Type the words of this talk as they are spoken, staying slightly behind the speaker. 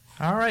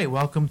All right,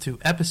 welcome to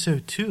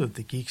episode 2 of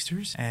The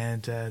Geeksters,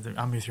 and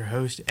I'm with your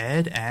host,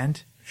 Ed,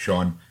 and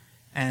Sean.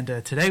 And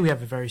today we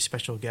have a very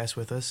special guest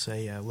with us,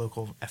 a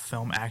local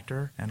film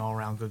actor and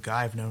all-around good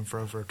guy I've known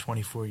for over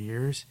 24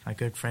 years, my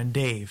good friend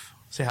Dave.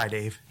 Say hi,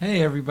 Dave.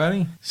 Hey,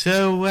 everybody.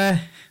 So,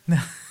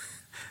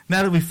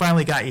 now that we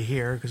finally got you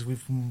here, because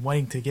we've been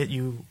waiting to get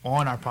you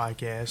on our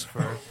podcast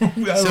for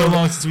so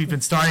long since we've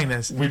been starting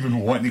this. We've been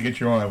wanting to get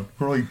you on.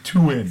 We're like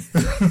 2 in.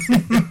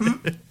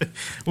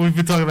 Well, we've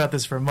been talking about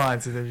this for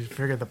months, and we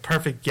figured the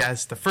perfect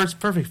guest, the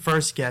perfect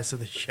first guest of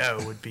the show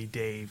would be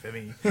Dave. I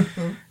mean,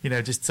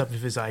 just some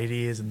of his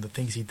ideas and the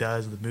things he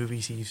does, the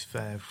movies he's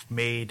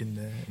made in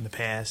the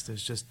past.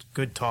 There's just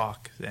good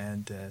talk,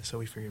 and so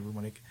we figured we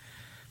want to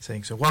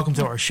sing. So welcome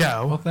to our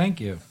show. Well,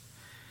 thank you.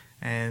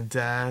 And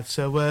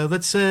so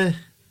let's start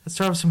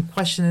with some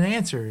question and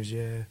answers.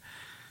 You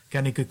got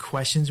any good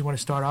questions you want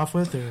to start off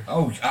with? Or?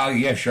 Oh,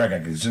 yeah, sure. I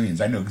got gazillions.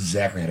 I know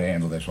exactly how to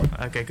handle this one.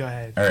 Okay, go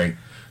ahead. All right.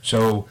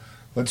 So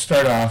let's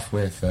start off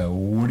with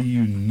what do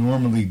you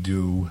normally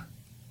do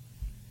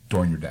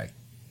during your day?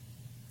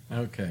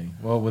 Okay.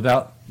 Well,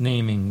 without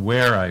naming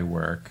where I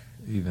work,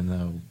 even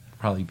though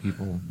probably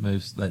people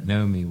most that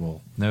know me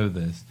will know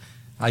this,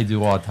 I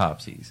do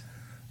autopsies.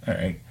 All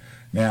right.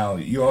 Now,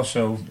 you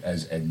also,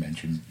 as Ed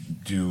mentioned,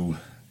 do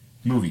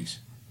movies.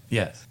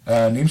 Yes.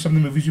 Name some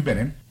of the movies you've been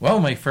in. Well,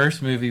 my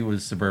first movie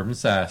was Suburban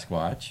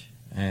Sasquatch,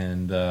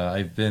 and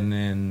I've been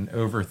in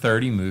over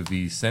 30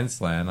 movies since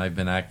then. I've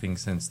been acting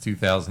since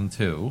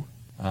 2002.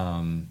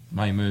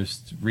 My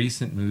most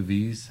recent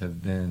movies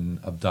have been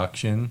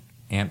Abduction,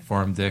 Ant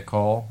Farm Dick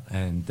Hall,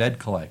 and Dead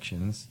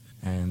Collections,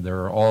 and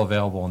they're all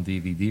available on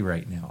DVD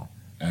right now.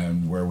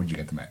 And where would you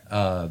get them at?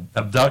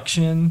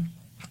 Abduction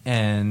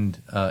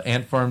and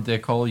Ant Farm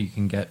Dick Hole you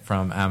can get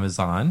from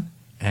Amazon,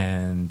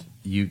 and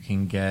you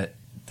can get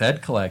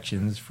Dead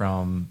Collections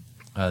from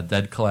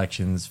Dead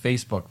Collections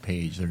Facebook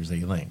page. There's a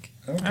link.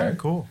 Okay. All right,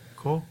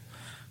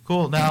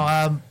 cool.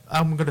 Now,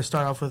 I'm going to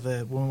start off with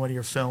one of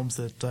your films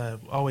that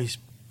always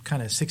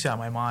kind of sticks out in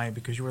my mind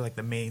because you were like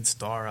the main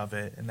star of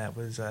it, and that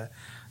was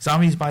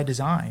Zombies by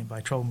Design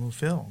by Trouble Moon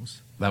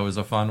Films. That was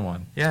a fun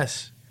one.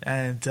 Yes.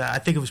 And I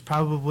think it was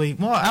probably,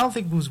 I don't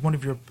think it was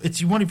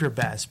it's one of your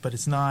best, but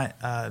it's not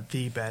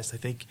the best. I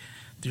think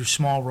your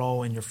small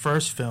role in your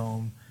first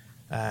film,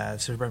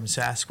 Suburban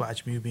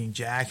Sasquatch, you being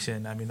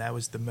Jackson, I mean, that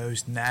was the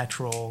most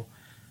natural,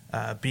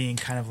 being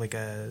kind of like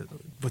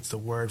what's the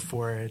word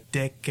for it,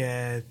 dick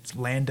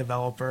land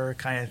developer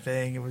kind of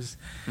thing. It was,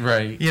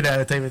 right,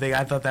 type of thing.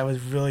 I thought that was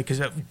really, because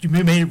you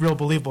made it real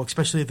believable,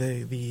 especially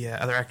the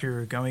other actor you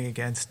were going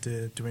against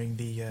during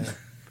the...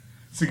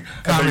 See,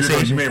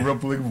 you made it real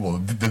believable.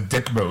 The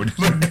dick mode.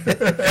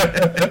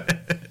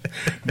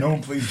 No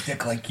one plays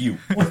dick like you.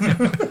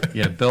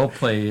 Yeah, Bill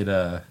played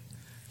the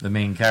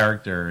main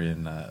character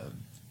in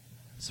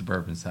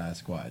Suburban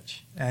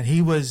Sasquatch. And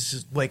he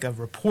was like a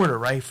reporter,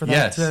 right, for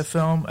that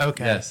film?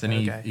 Okay. Yes, and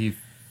he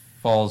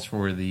falls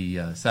for the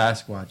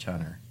Sasquatch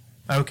hunter.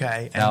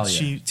 Okay.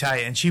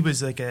 Talia. And she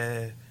was like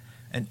an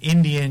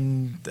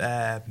Indian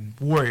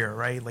warrior,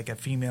 right? Like a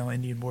female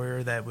Indian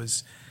warrior that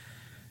was...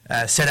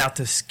 set out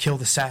to kill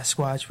the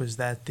Sasquatch. Was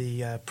that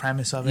the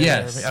premise of it?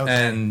 Yes,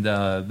 okay. And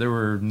there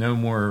were no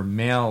more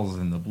males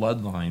in the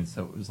bloodline,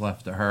 so it was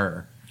left to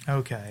her.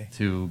 Okay.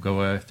 To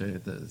go after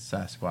the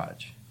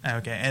Sasquatch.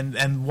 Okay,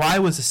 and why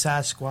was the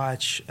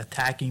Sasquatch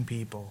attacking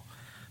people?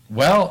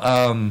 Well,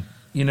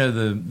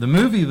 the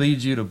movie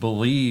leads you to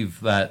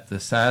believe that the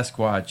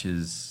Sasquatch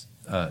is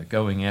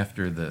going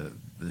after the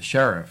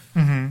sheriff,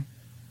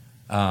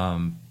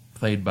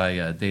 played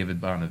by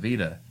David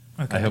Bonavita.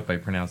 Okay. I hope I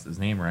pronounced his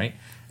name right.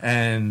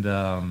 And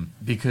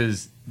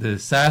because the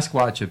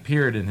Sasquatch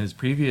appeared in his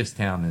previous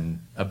town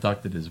and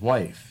abducted his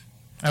wife.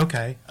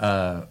 Okay.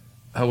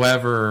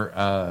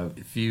 However,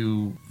 if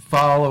you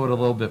follow it a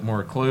little bit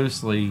more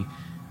closely,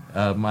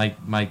 Mike...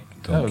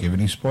 Don't give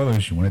any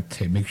spoilers. You want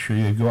to make sure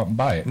you go out and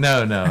buy it.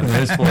 No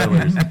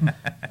spoilers.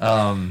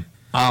 I'm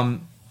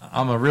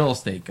a real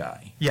estate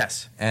guy.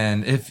 Yes.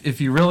 And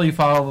if you really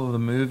follow the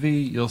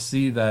movie, you'll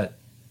see that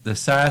the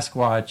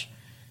Sasquatch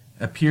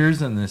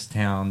appears in this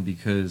town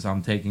because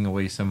I'm taking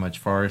away so much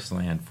forest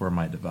land for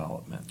my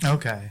development.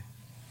 Okay.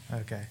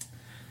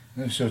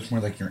 So it's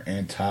more like your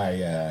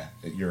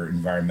your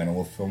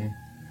environmental film,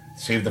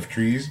 Save the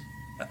Trees?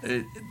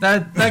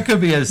 That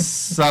could be a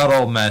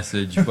subtle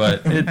message,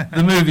 but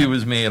the movie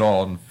was made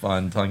all in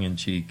fun,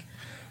 tongue-in-cheek.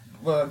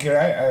 Well, okay,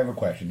 I have a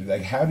question.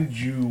 Like, how did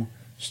you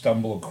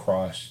stumble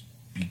across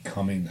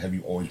have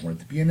you always wanted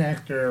to be an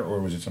actor,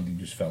 or was it something you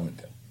just fell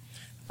into?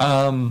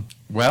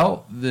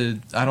 Well,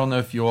 I don't know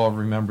if you all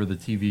remember the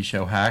TV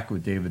show Hack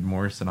with David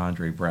Morse and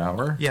Andre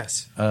Brower.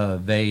 Yes.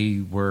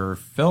 They were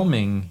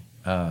filming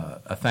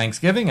a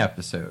Thanksgiving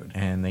episode,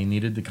 and they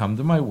needed to come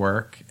to my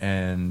work,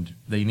 and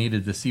they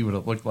needed to see what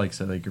it looked like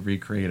so they could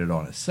recreate it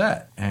on a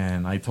set.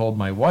 And I told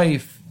my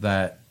wife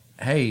that,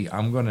 hey,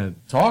 I'm going to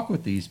talk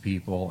with these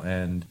people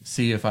and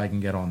see if I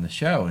can get on the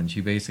show. And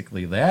she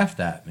basically laughed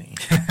at me.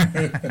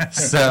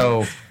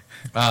 So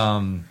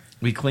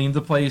We cleaned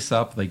the place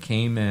up. They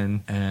came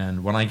in,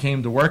 and when I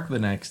came to work the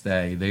next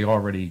day, they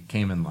already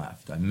came and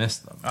left. I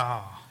missed them.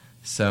 Oh,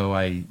 So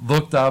I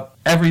looked up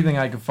everything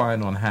I could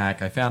find on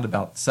Hack. I found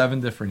about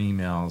 7 different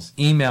emails,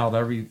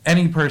 emailed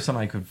any person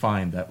I could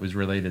find that was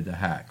related to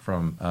Hack,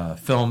 from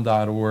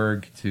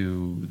film.org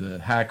to the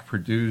Hack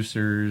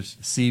producers,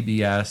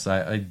 CBS.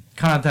 I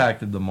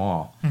contacted them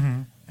all.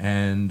 mm-hmm.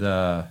 And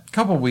a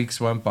couple weeks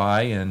went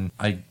by, and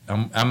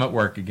I'm at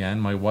work again.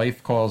 My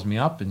wife calls me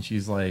up, and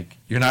she's like,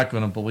 "You're not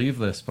going to believe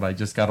this, but I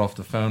just got off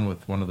the phone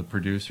with one of the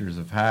producers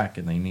of Hack,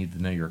 and they need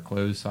to know your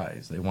clothes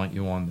size. They want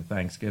you on the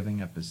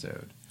Thanksgiving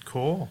episode."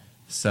 Cool.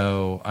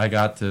 So I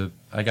got to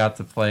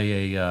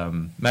play a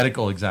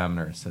medical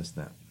examiner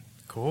assistant.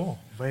 Cool.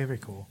 Very, very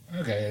cool.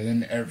 Okay,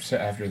 and then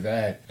after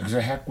that,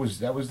 because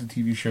that was the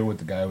TV show with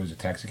the guy who was a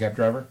taxi cab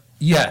driver.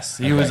 Yes,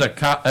 he Okay. was a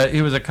cop.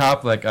 He was a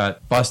cop that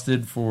got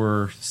busted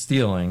for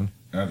stealing.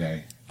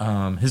 Okay.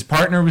 His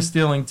partner was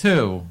stealing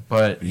too,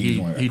 but He's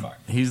the one that got caught.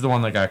 he's the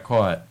one that got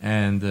caught.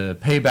 And the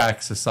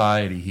Payback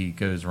Society, he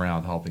goes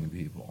around helping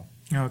people.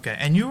 Okay,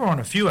 and you were on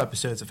a few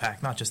episodes of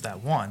Hack, not just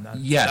that one.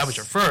 Yes. That was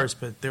your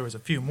first, but there was a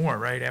few more,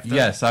 right? After.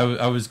 Yes,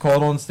 I was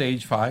called on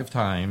stage 5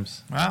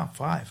 times. Wow,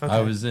 5. Okay. I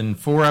was in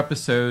 4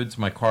 episodes.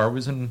 My car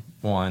was in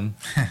 1.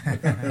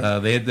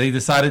 They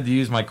decided to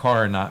use my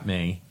car, not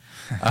me.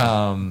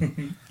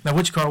 Now,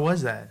 which car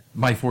was that?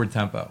 My Ford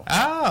Tempo.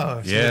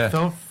 Oh, so Yeah.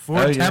 the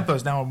Ford Oh, yeah.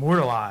 Tempo's now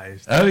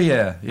immortalized. Oh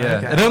yeah, yeah.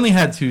 Okay. It only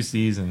had 2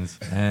 seasons,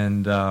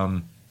 and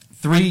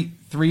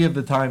three of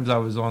the times I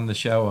was on the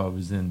show, I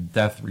was in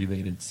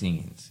death-related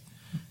scenes.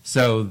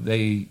 So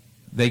they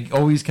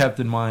always kept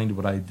in mind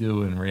what I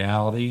do in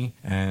reality,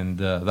 and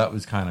that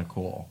was kind of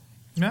cool.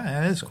 Yeah,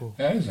 that is cool.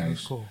 That is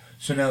nice. Cool.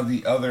 So now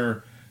the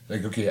other,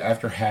 like, okay,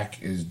 after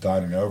Hack is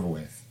done and over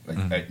with,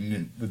 like,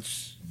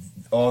 it's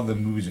all the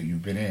movies that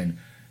you've been in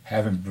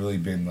haven't really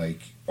been like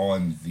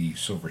on the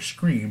silver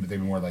screen, but they've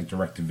been more like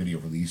direct-to-video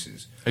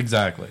releases.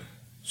 Exactly.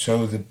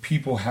 So the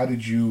people, how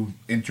did you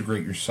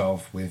integrate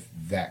yourself with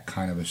that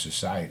kind of a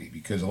society?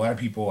 Because a lot of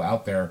people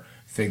out there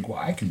think, well,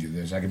 I can do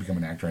this, I can become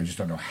an actor, I just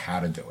don't know how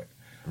to do it.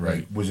 Right.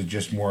 Like, was it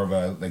just more of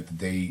a, like, the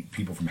day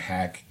people from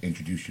Hack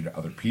introduced you to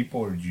other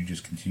people, or did you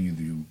just continue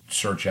to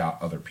search out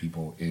other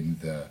people in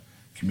the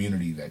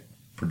community that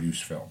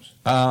produce films?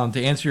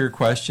 To answer your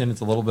question,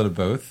 it's a little bit of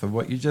both of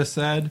what you just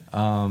said.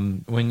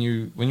 When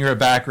you're a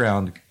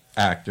background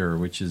actor,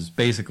 which is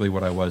basically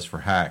what I was for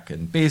Hack,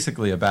 and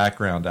basically a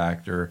background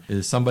actor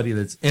is somebody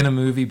that's in a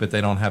movie but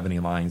they don't have any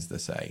lines to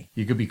say.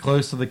 You could be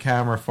close to the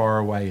camera, far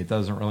away, it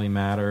doesn't really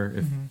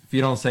matter. If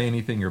you don't say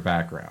anything, you're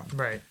background.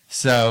 Right.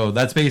 So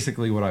that's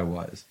basically what I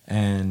was.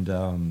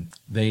 And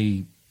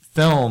they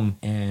film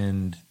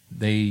and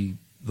they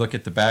look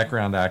at the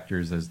background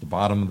actors as the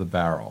bottom of the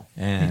barrel,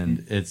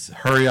 and it's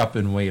hurry up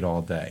and wait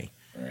all day.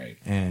 Right.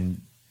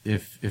 And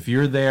if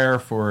you're there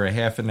for a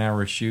half an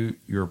hour shoot,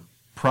 you're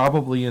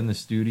probably in the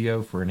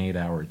studio for an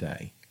 8-hour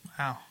day.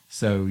 Wow.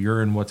 So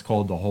you're in what's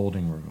called the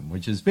holding room,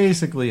 which is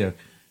basically a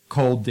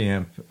cold,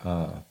 damp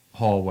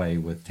hallway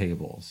with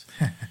tables.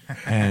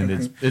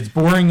 And it's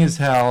boring as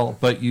hell,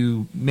 but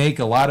you make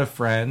a lot of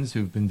friends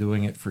who've been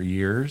doing it for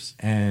years.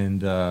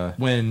 And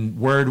when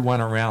word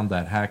went around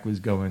that Hack was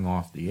going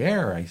off the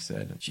air, I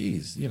said,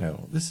 geez,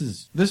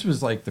 this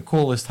was like the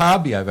coolest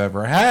hobby I've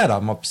ever had.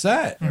 I'm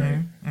upset.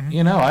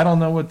 I don't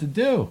know what to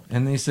do.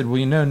 And they said,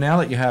 well, now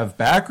that you have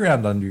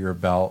background under your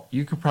belt,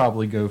 you could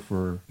probably go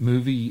for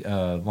movie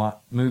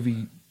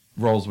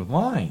roles with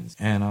lines.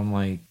 And I'm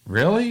like,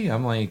 really?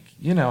 I'm like,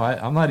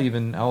 I'm not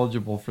even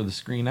eligible for the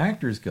Screen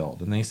Actors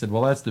Guild. And they said,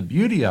 well, that's the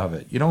beauty of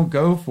it. You don't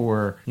go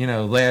for,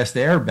 Last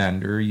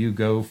Airbender. You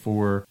go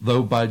for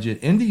low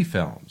budget indie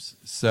films.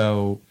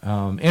 So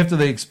after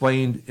they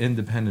explained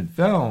independent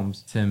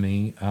films to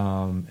me,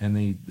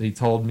 and they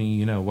told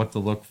me, what to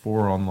look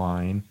for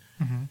online,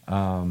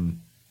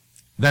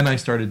 then I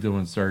started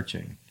doing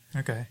searching.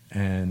 Okay.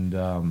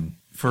 And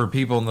for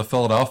people in the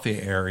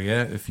Philadelphia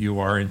area, if you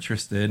are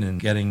interested in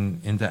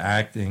getting into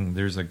acting,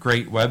 there's a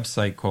great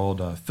website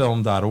called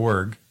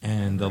film.org,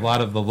 and a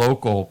lot of the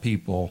local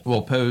people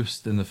will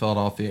post in the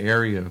Philadelphia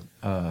area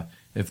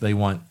if they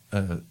want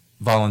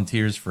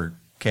volunteers for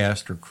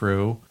cast or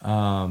crew.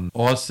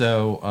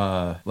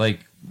 Also, like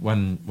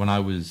when I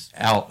was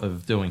out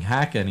of doing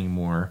Hack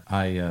anymore,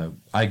 I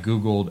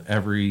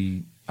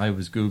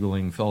was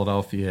Googling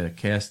Philadelphia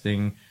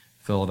casting,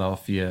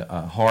 Philadelphia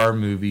horror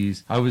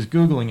movies. I was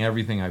Googling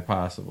everything I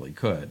possibly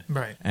could.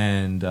 Right.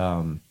 And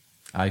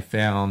I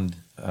found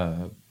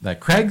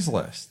that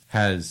Craigslist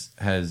has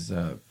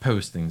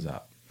postings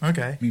up.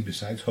 Okay. I mean,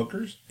 besides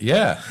hookers?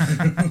 Yeah.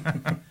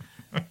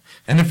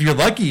 And if you're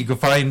lucky, you can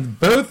find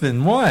both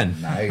in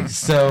one. Nice.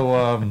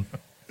 So,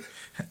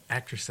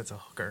 actress that's a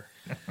hooker.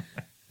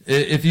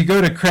 If you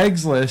go to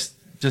Craigslist,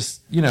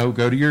 just,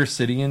 go to your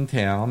city and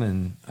town,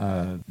 and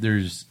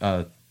there's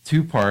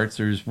 2 parts.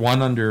 There's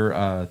one under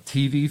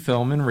TV,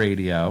 film, and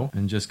radio,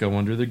 and just go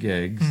under the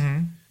gigs.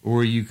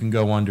 Or you can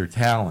go under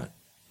talent.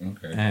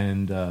 Okay.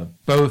 And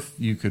both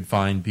you could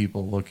find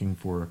people looking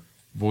for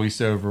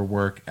voiceover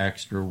work,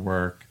 extra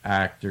work,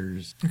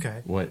 actors,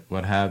 Okay.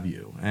 what have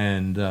you.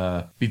 And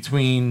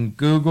between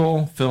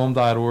Google,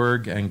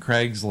 Film.org, and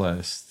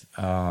Craigslist,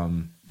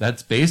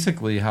 that's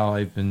basically how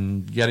I've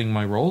been getting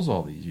my roles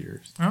all these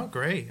years. Oh,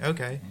 great.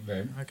 Okay.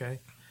 Okay.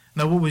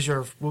 Now, what was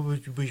your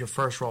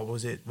first role?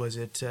 Was it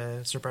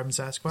Suburban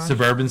Sasquatch?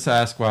 Suburban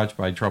Sasquatch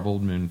by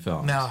Troubled Moon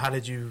Films. Now, how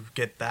did you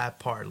get that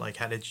part? Like,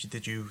 how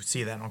did you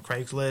see that on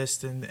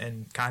Craigslist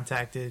and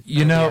contacted?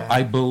 You know, Yeah.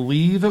 I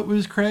believe it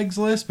was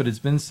Craigslist, but it's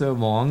been so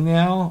long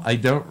now. I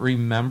don't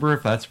remember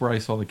if that's where I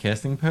saw the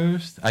casting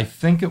post. I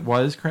think it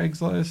was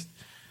Craigslist.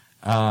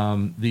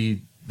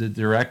 The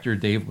director,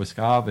 Dave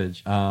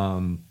Wiscovich,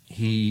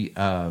 he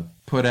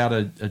put out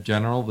a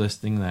general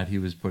listing that he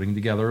was putting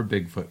together a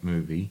Bigfoot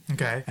movie.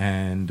 Okay.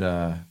 And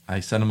I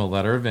sent him a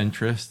letter of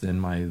interest,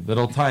 and my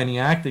little tiny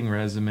acting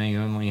resume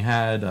only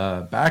had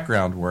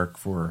background work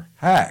for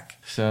Hack.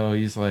 So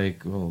he's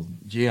like, well,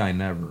 gee, I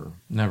never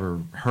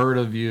heard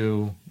of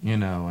you. You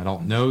know, I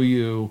don't know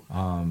you.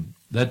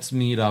 Let's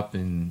meet up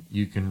and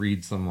you can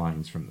read some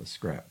lines from the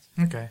script.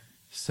 Okay.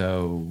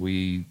 So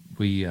we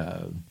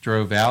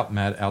drove out,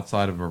 met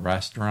outside of a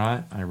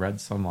restaurant. I read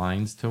some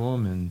lines to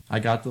him, and I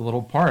got the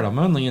little part. I'm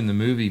only in the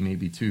movie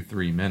maybe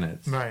 2-3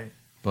 minutes. Right.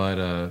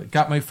 But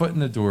got my foot in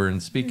the door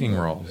in speaking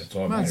roles. That's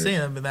all I'm that not matters.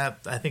 saying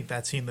that, but I think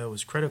that scene though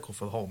was critical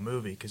for the whole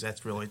movie because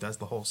that really does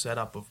the whole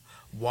setup of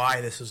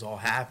why this is all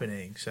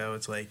happening. So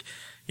it's like,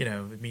 you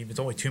know, I mean, it's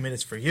only 2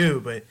 minutes for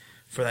you, but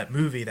for that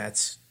movie,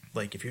 that's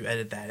like if you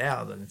edit that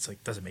out, then it's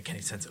like doesn't make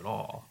any sense at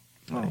all.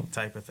 Like,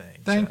 type of thing.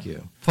 Thank So.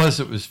 you.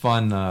 Plus, it was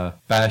fun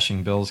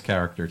bashing Bill's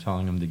character,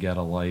 telling him to get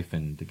a life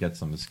and to get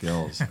some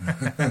skills.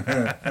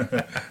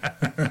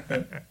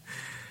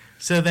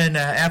 So then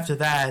after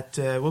that,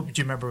 what would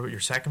you remember what your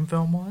second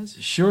film was?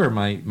 Sure.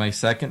 My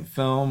second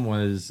film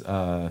was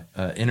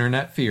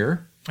Internet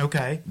Fear.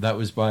 Okay. That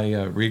was by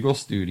Regal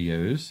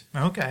Studios.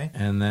 Okay.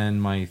 And then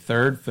my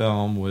third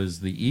film was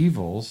The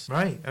Evils.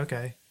 Right.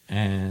 Okay.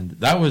 And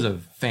that was a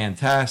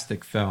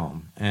fantastic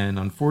film. And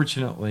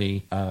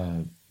unfortunately,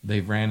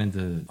 they've ran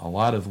into a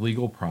lot of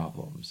legal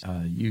problems.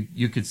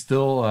 You could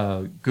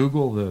still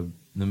Google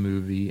the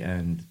movie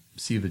and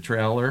see the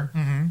trailer.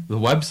 Mm-hmm. The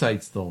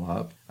website's still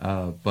up,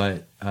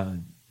 but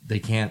they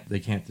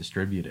can't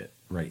distribute it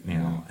right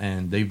now.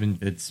 And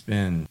it's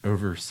been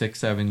over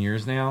 6-7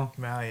 years now,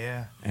 Wow.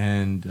 Yeah.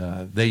 and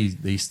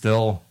they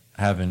still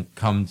haven't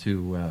come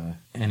to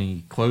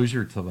any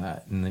closure to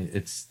that, and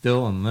it's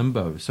still in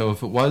limbo. So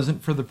if it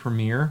wasn't for the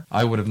premiere,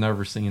 I would have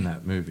never seen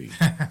that movie.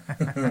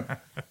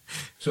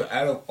 So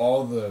out of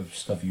all the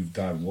stuff you've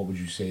done, what would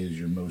you say is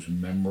your most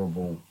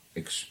memorable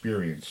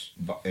experience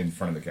in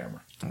front of the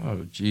camera?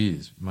 Oh,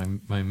 geez.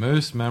 My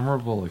most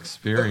memorable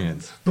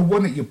experience. The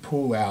one that you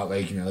pull out,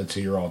 like, you know, let's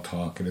say you're all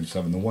talking and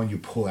stuff, and the one you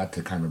pull out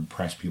to kind of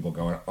impress people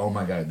going, oh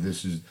my God,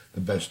 this is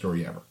the best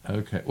story ever.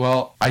 Okay.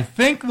 Well, I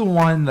think the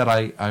one that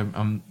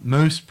I'm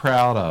most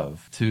proud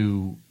of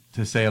to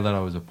say that I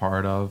was a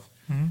part of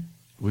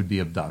would be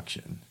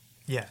Abduction.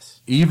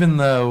 Yes. Even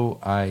though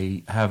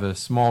I have a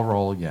small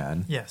role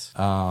again, Yes.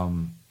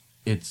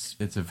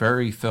 it's a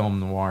very film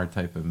noir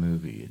type of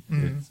movie.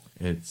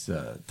 It's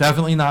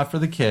definitely not for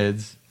the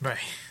kids. Right.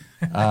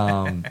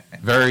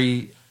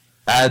 Very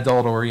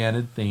adult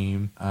oriented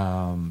theme,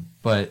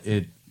 but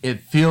it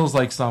feels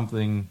like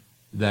something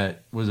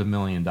that was $1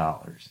 million.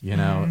 You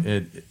know,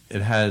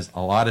 it has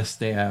a lot of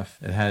staff.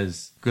 It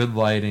has good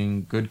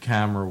lighting, good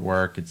camera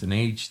work. It's an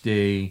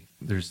HD.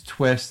 There's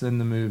twists in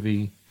the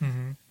movie,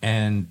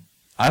 and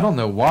I don't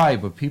know why,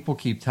 but people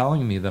keep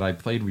telling me that I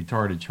played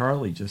retarded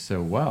Charlie just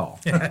so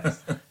well.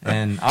 Yes.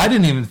 And I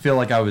didn't even feel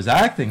like I was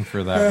acting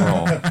for that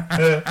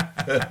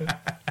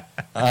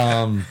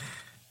role.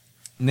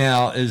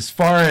 Now, as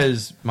far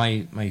as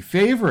my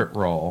favorite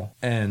role,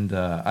 and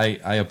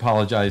I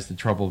apologize to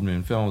Troubled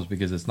Moon Films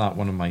because it's not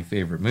one of my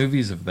favorite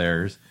movies of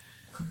theirs,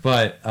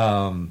 but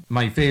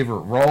my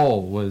favorite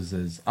role was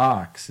as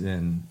Ox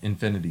in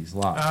Infinity's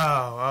Lot.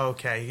 Oh,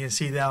 okay. You can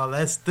see now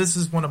this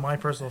is one of my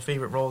personal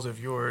favorite roles of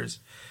yours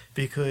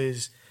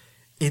because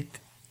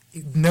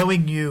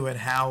knowing you and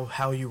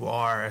how you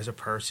are as a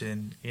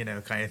person, you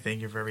know, kind of thing.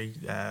 You're very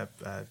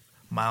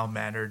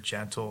mild-mannered,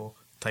 gentle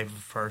type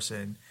of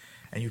person,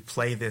 and you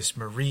play this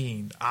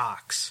Marine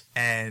Ox,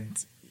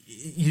 and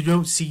you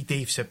don't see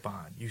Dave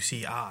Sitbon. You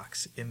see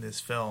Ox in this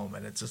film,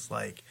 and it's just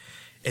like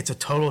it's a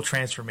total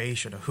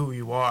transformation of who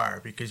you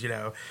are because, you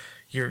know,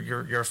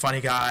 you're a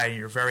funny guy and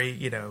you're very,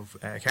 you know,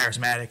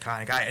 charismatic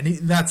kind of guy.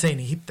 And not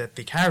saying that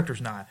the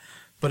character's not,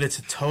 but it's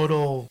a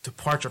total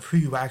departure of who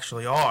you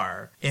actually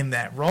are in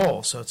that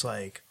role. So it's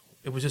like,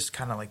 it was just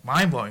kind of like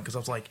mind blowing because I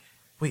was like,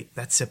 wait,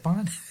 that's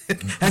Sitbon?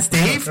 That's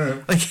Dave?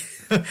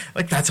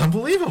 like that's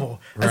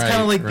unbelievable. That's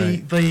kind of like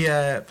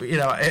the you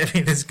know, I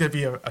mean, this is going to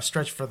be a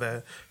stretch for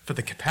the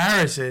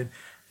comparison,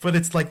 but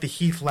it's like the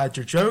Heath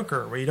Ledger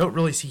Joker, where you don't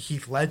really see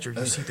Heath Ledger,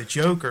 you see the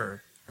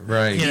Joker.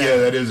 Right. You know? Yeah,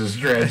 that is a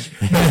stretch.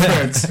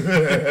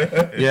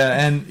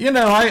 Yeah, and you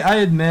know, I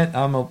admit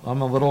I'm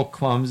a little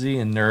clumsy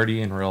and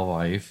nerdy in real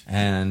life,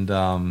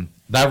 and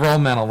that role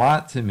meant a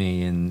lot to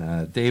me.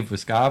 And Dave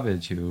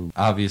Wiscovich, who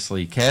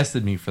obviously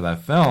casted me for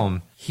that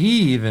film,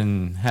 he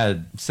even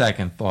had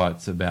second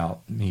thoughts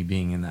about me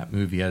being in that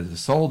movie as a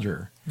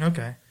soldier.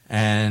 Okay.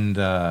 And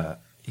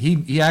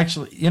he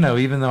actually,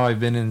 even though I've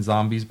been in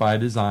Zombies by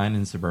Design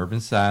and Suburban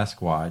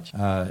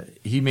Sasquatch,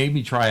 he made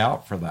me try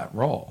out for that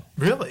role.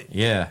 Really?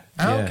 Yeah.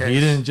 Oh, yeah. okay. He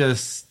didn't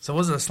just... So it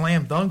wasn't a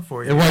slam dunk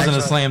for you? It wasn't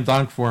a slam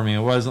dunk for me.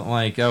 It wasn't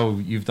like, oh,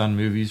 you've done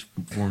movies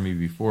for me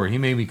before. He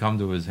made me come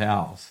to his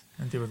house.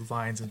 And do with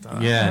lines and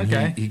stuff. Yeah,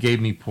 Okay. and he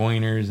gave me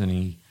pointers, and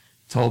he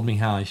told me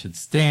how I should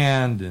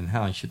stand and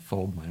how I should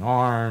fold my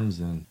arms.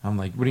 And I'm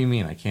like, what do you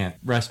mean? I can't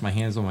rest my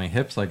hands on my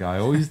hips like I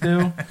always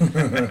do?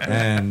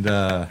 And,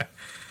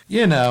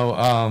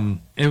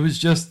 it was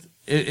just,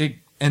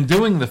 and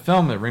doing the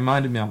film, it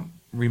reminded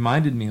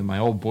me of my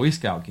old Boy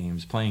Scout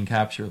games, playing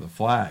capture the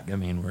flag. I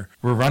mean, we're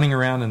running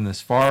around in this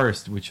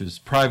forest, which is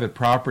private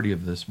property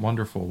of this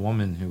wonderful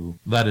woman who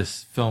let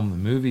us film the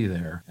movie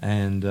there,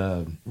 and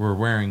we're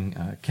wearing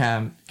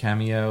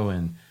cameo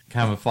and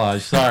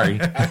camouflage. Sorry,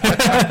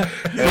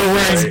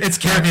 it's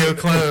cameo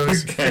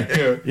clothes.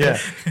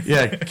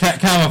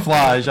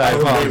 Camouflage. I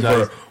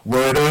apologize.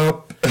 Word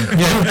up.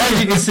 Yeah,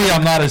 as you can see,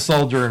 I'm not a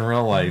soldier in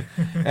real life,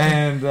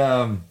 and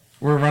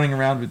we're running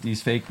around with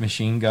these fake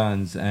machine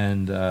guns,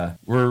 and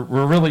we're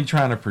really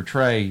trying to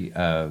portray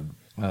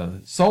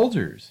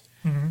soldiers,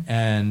 Mm-hmm.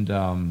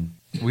 and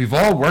we've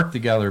all worked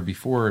together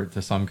before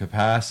to some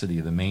capacity,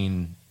 the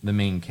main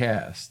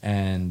cast,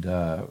 and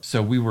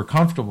so we were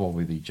comfortable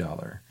with each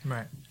other,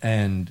 Right.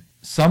 and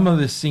some of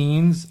the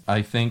scenes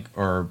I think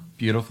are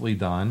beautifully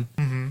done,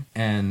 Mm-hmm.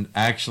 and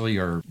actually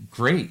are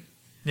great.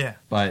 Yeah.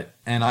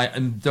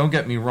 And don't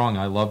get me wrong,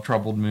 I love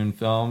Troubled Moon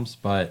films,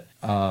 but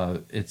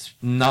it's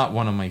not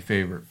one of my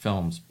favorite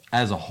films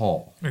as a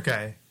whole.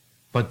 Okay.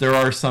 But there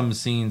are some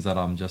scenes that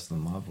I'm just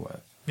in love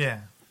with.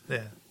 Yeah.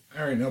 Yeah.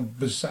 All right, now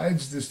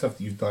besides the stuff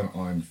that you've done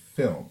on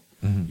film,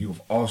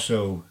 you've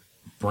also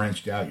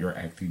branched out your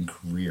acting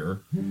career,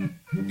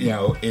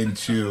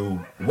 into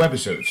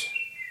webisodes.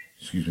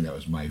 Excuse me, that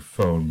was my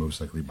phone,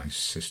 most likely my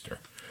sister.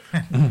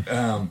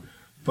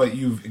 But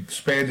you've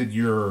expanded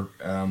your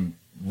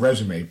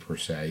resume, per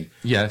se,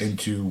 Yes.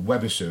 into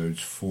webisodes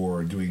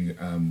for doing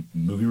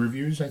movie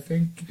reviews, I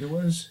think it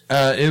was.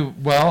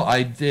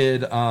 I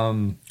did.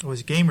 It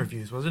was game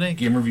reviews, wasn't it?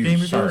 Game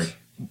reviews, sorry.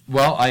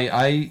 Well,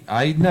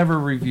 I never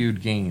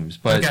reviewed games,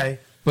 but Okay.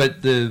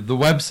 But the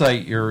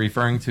website you're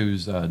referring to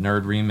is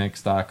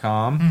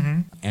nerdremix.com,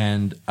 Mm-hmm.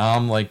 and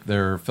I'm like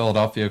their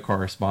Philadelphia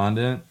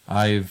correspondent.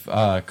 I've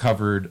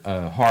covered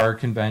horror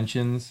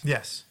conventions.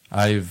 Yes.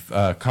 I've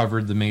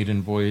covered the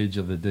maiden voyage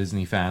of the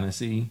Disney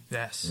Fantasy.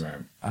 Yes.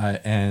 Right.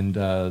 And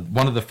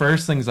one of the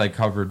first things I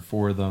covered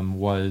for them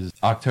was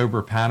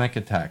October Panic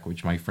Attack,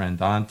 which my friend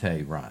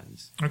Dante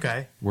runs,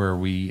 Okay. where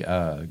we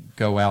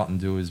go out and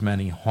do as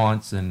many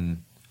haunts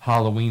and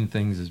Halloween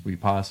things as we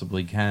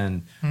possibly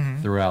can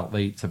throughout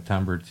late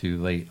September to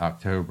late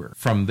October.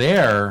 From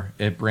there,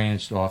 it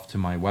branched off to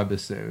my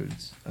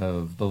webisodes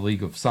of the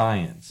League of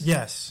Science.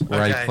 Yes.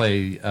 Where okay. I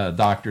play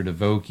Dr.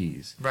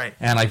 Devokis. Right.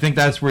 And I think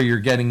that's where you're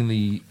getting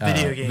the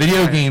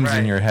Video games right.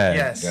 in your head.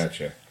 Yes.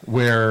 Gotcha.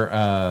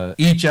 Where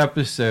each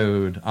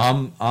episode,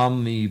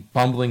 I'm the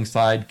bumbling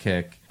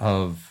sidekick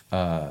of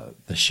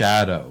the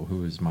Shadow,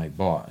 who is my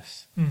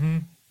boss. Mm-hmm.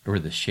 Or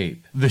the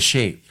Shape. The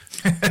Shape.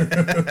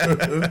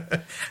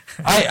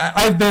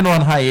 I've been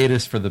on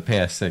hiatus for the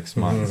past 6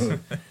 months.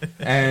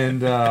 And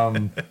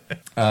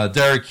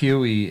Derek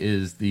Huey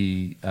is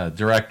the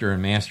director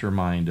and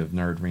mastermind of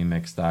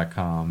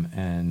NerdRemix.com.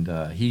 And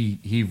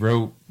he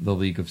wrote The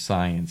League of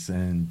Science.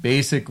 And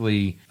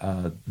basically,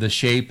 the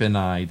Shape and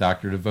I,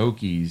 Dr.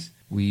 Devokis,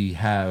 we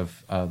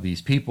have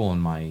these people in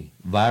my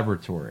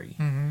laboratory.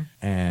 Mm-hmm.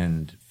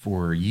 And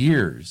for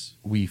years,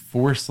 we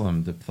force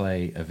them to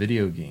play a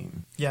video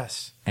game.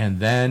 Yes.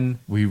 And then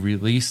we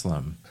release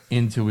them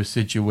into a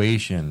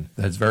situation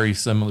that's very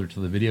similar to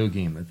the video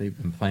game that they've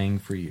been playing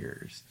for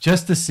years,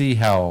 just to see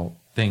how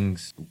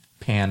things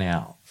pan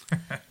out.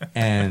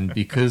 And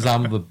because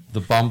I'm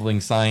the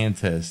bumbling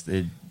scientist,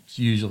 it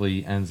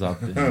usually ends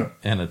up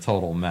in a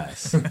total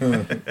mess.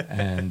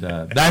 And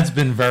that's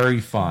been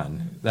very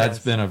fun. That's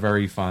been a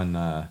very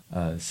fun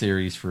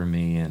series for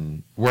me.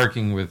 And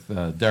working with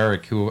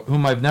Derek,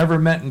 whom I've never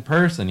met in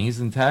person. He's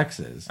in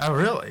Texas. Oh,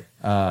 really?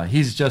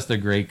 He's just a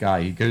great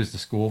guy. He goes to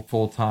school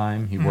full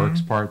time. He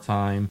works part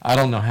time. I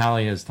don't know how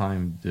he has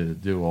time to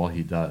do all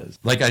he does.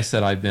 Like I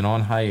said, I've been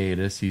on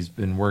hiatus. He's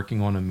been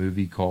working on a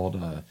movie called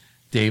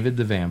David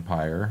the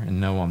Vampire, and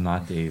no, I'm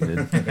not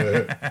David.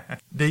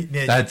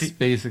 That's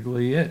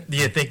basically it. Do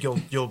you think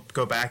you'll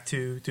go back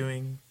to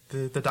doing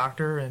the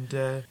Doctor and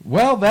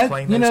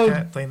playing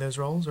those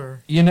roles,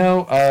 or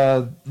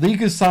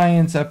League of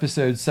Science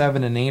episodes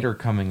 7 and 8 are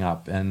coming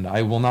up, and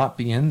I will not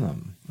be in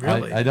them.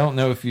 Really? I don't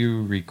know if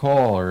you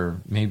recall,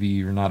 or maybe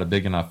you're not a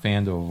big enough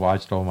fan to have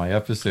watched all my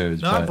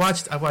episodes. No,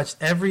 but I watched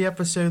every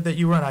episode that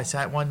you were on. I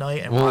sat one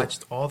night and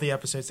watched all the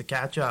episodes to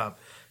catch up,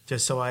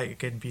 just so I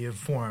could be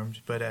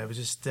informed. But it was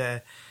just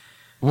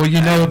Well,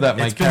 you know that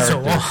my It's been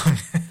so character,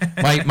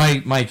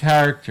 long. my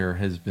character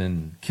has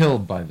been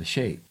killed by the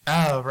shape.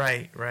 Oh,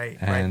 right.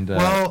 And,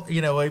 well,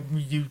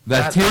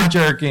 That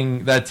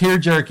tear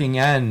jerking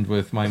end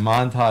with my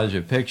montage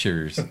of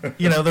pictures.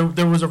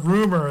 There was a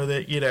rumor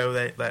that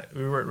that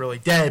we weren't really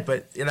dead,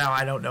 but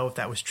I don't know if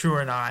that was true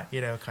or not.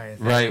 Kind of thing.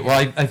 Right.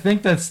 Well, I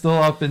think that's still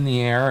up in the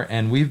air,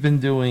 and we've been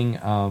doing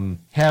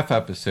half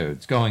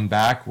episodes going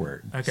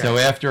backward. Okay. So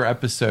after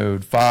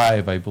episode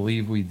 5, I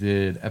believe we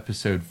did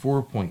episode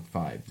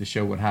 4.5 to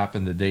show what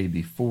happened the day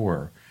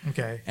before.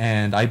 Okay.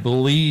 And I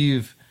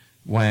believe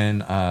when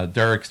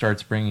Derek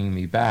starts bringing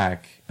me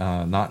back,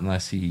 not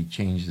unless he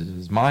changes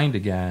his mind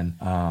again,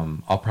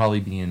 I'll probably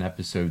be in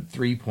episode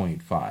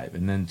 3.5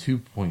 and then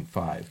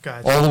 2.5,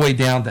 Gotcha. all the way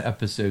down to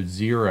episode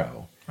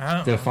 0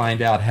 Oh. to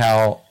find out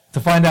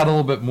a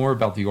little bit more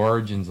about the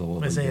origins of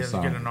Let's say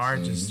Olivia get an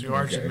Science.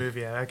 origin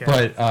movie. Yeah,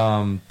 okay.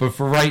 But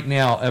for right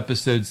now,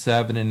 episode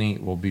 7 and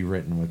 8 will be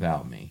written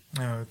without me.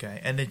 Oh, okay.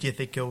 And did you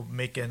think he'll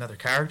make another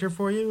character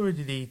for you, or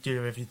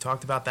have you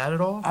talked about that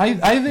at all?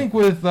 I think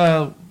with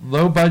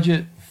low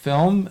budget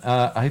film,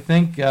 I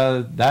think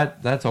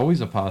that's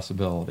always a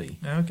possibility.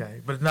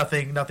 Okay, but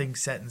nothing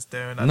set in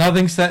stone.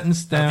 Nothing set in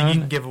stone. Nothing you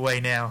can give away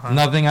now, huh?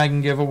 Nothing I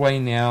can give away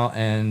now,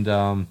 and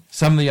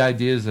some of the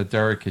ideas that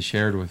Derek has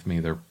shared with me,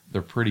 they're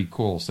pretty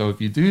cool. So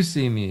if you do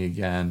see me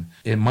again,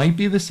 it might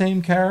be the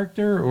same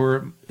character,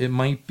 or it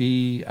might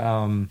be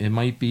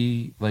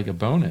like a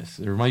bonus.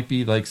 Or it might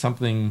be like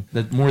something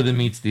that more than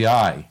meets the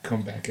eye.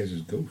 Come back as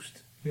his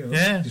ghost.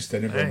 Yeah. Just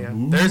stand there There you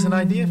going, go. There's an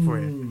idea for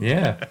you.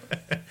 Yeah.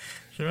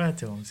 Show that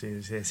to him. See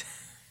what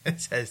it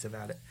says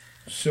about it.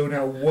 So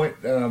now,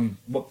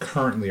 what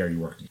currently are you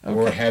working on,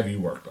 or have you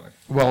worked on?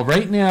 Well,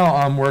 right now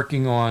I'm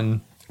working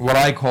on what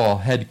I call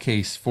Head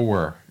Case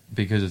 4,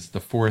 because it's the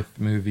 4th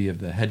movie of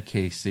the Head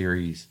Case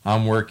series.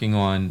 I'm working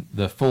on,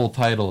 the full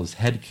title is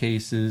Head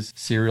Cases,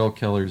 Serial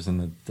Killers in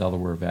the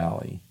Delaware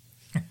Valley.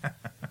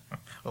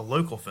 A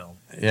local film.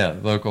 Yeah,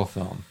 local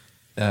film.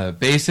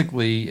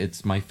 Basically,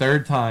 it's my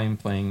 3rd time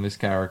playing this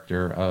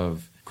character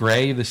of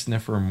Gray the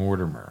Sniffer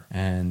Mortimer.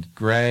 And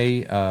Gray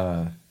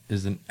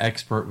is an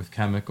expert with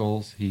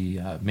chemicals. He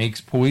makes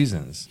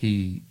poisons.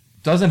 He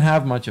doesn't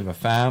have much of a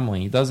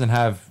family. He doesn't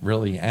have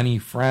really any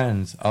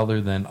friends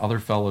other than other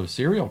fellow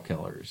serial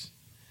killers.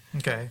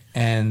 Okay.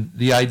 And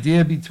the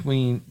idea of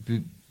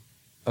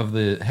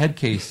the Head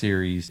Case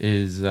series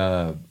is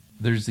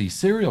there's these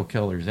serial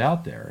killers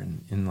out there,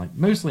 in like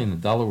mostly in the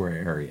Delaware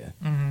area,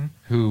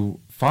 who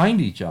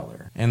find each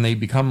other and they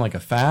become like a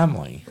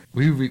family.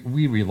 We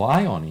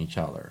rely on each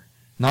other,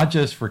 not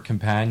just for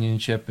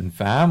companionship and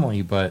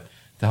family, but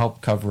to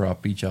help cover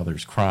up each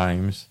other's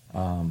crimes.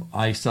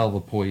 I sell the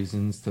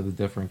poisons to the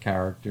different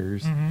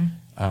characters.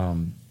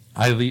 When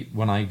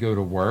I go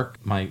to work,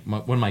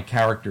 when my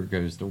character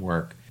goes to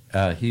work,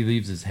 he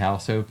leaves his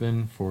house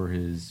open for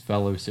his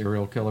fellow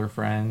serial killer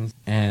friends.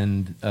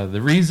 And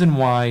the reason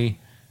why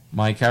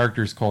my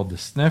character is called the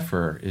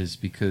Sniffer is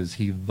because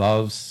he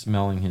loves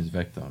smelling his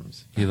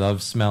victims. He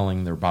loves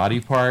smelling their body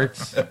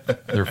parts,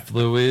 their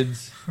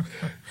fluids,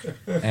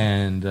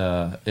 and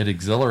it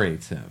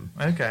exhilarates him.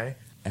 Okay.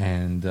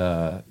 And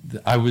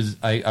I was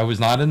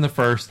not in the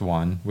first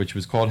one, which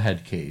was called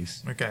Head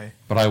Case, Okay.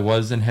 but I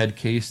was in Head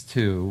Case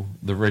 2,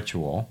 The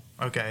Ritual,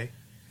 Okay.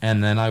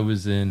 and then I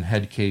was in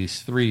Head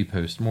Case 3,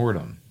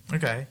 Postmortem.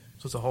 Okay.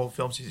 So it's a whole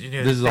film season.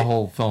 This is a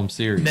whole film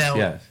series, Now,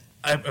 yes.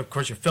 Of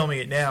course, you're filming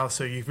it now,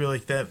 so you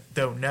really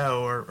don't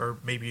know, or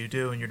maybe you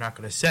do, and you're not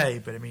going to say.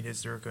 But I mean,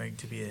 is there going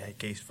to be a Head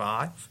Case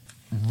 5?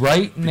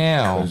 Right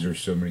now, Because there's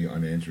so many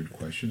unanswered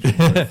questions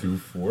through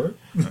 4.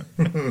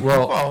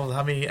 well,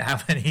 How many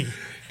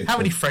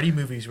Freddy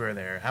movies were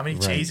there? How many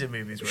Jason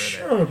movies were there?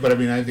 Sure, but I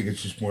mean, I think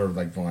it's just more of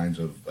like the lines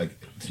of like,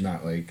 it's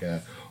not like, oh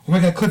my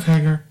god,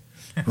 cliffhanger.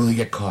 Will he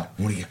get caught?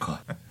 Will he get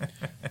caught?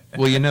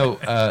 well,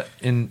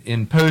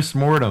 in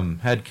Postmortem,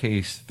 Head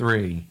Case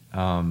 3,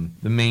 the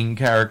main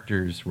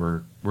characters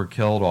were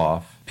killed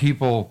off.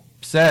 People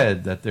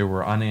said that there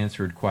were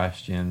unanswered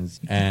questions,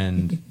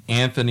 and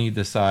Anthony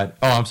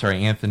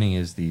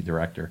is the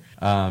director.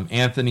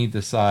 Anthony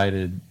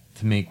decided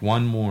to make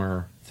one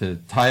more to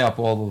tie up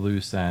all the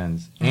loose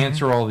ends,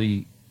 answer all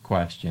the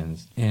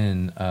questions.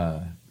 In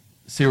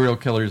Serial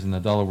Killers in the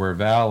Delaware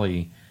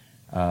Valley,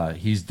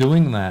 he's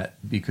doing that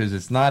because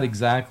it's not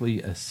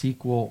exactly a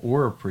sequel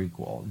or a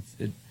prequel.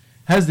 It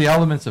has the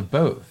elements of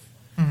both.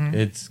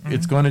 It's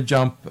going to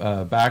jump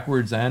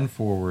backwards and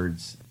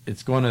forwards.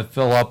 It's going to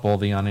fill up all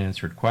the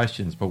unanswered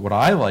questions. But what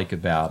I like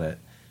about it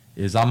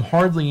is I'm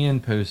hardly in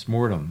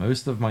Postmortem.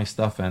 Most of my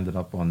stuff ended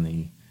up on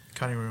the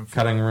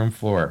cutting room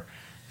floor.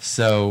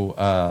 So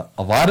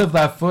a lot of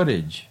that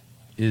footage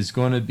is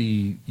going to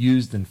be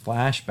used in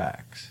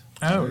flashbacks.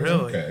 Oh,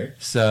 really? Okay.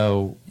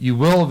 So you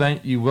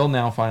will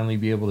now finally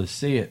be able to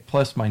see it.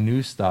 Plus my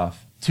new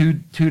stuff. Two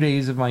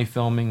days of my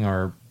filming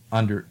are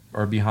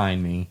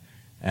behind me,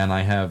 and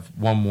I have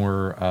one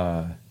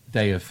more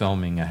day of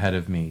filming ahead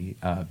of me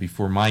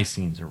before my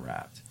scenes are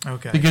wrapped.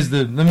 Okay. Because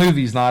the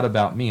movie's not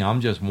about me.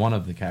 I'm just one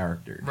of the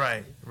characters.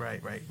 Right.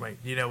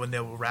 You know when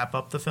they'll wrap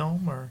up the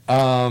film, or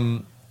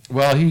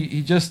Well,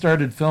 he just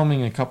started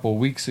filming a couple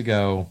weeks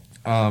ago.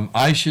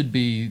 I should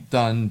be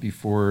done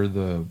before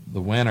the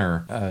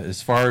winter.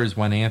 As far as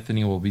when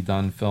Anthony will be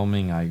done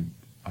filming, I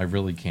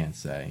really can't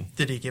say.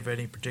 Did he give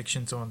any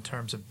predictions on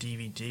terms of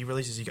DVD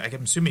releases?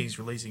 I'm assuming he's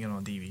releasing it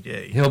on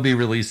DVD. He'll be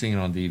releasing it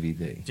on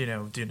DVD. Do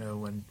you know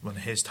when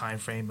his time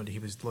frame what he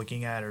was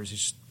looking at, or is he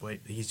just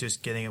he's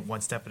just getting it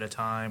one step at a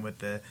time with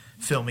the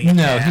filming it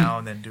now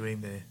and then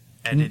doing the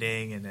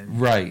editing and then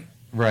right.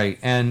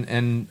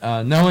 And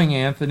knowing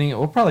Anthony, it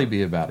will probably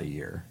be about a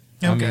year.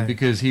 Okay. I mean,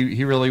 because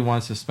he really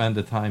wants to spend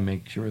the time,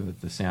 make sure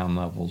that the sound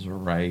levels are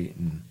right,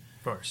 and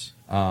of course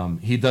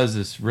he does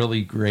this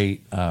really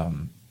great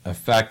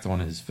effect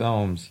on his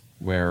films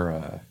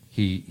where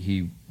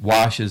he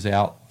washes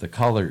out the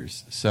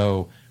colors.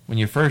 So when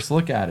you first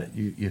look at it,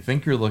 you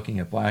think you're looking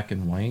at black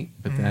and white,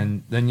 but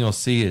then you'll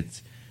see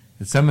it's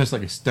almost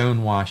like a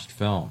stone washed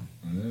film.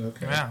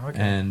 Okay. yeah, okay.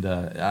 And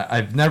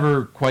I've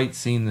never quite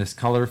seen this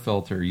color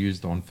filter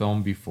used on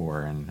film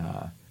before,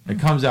 and it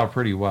comes out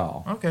pretty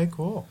well. Okay,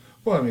 cool.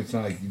 Well, I mean, it's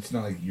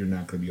not like you're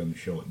not going to be on the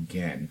show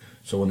again.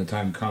 So when the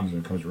time comes,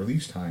 when it comes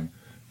release time,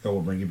 then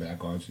we'll bring you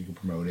back on so you can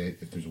promote it.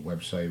 If there's a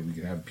website, we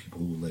can have people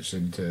who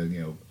listen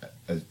to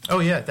Oh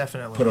yeah,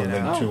 definitely. put a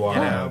link to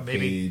our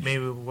page.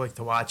 Maybe we'd like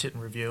to watch it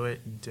and review it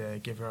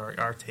and give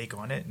our take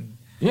on it and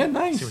Yeah,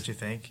 nice. see what you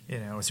think.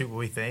 Or see what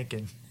we think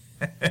and.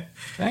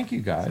 Thank you,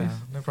 guys. So,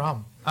 no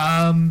problem.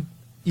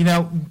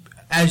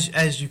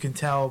 As you can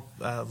tell,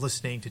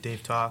 listening to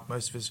Dave talk,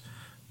 most of his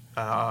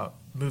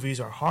movies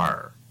are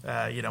horror.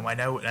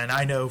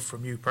 I know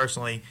from you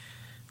personally,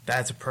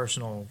 that's a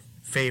personal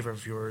favorite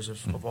of yours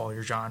of all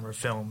your genre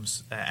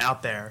films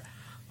out there.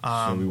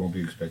 So we won't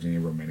be expecting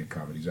any romantic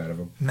comedies out of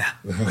them. Nah.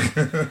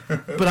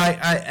 But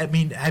I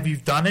mean, have you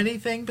done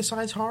anything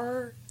besides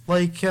horror?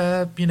 Like,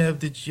 did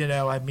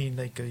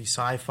like a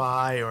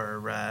sci-fi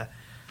or,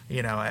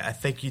 I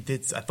think you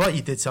did. I thought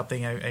you did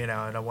something. And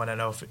I want to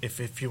know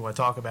if you want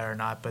to talk about it or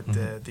not. But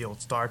the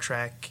old Star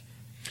Trek.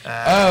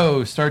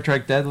 Star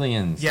Trek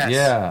Deadlians. Yes.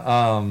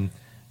 Yeah.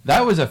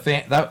 That was a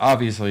fan. That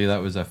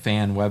was a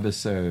fan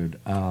webisode,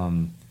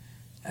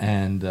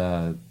 and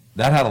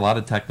that had a lot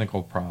of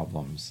technical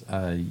problems.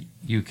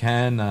 You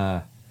can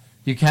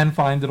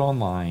find it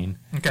online.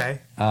 Okay.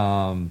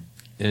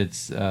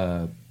 It's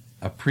a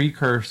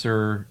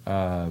precursor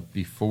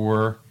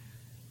before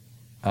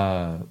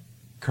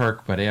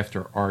Kirk, but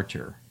after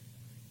Archer.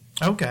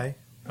 Okay.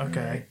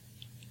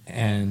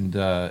 And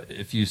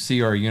if you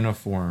see our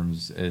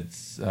uniforms,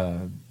 it's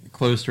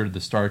closer to the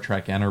Star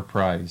Trek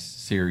Enterprise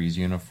series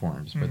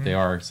uniforms, but they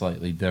are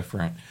slightly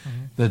different.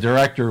 The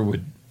director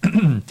would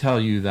tell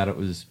you that it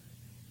was,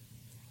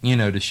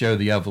 to show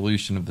the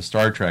evolution of the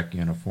Star Trek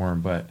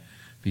uniform, but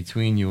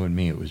between you and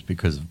me, it was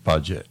because of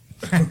budget.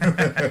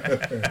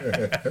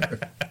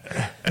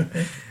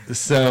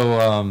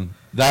 So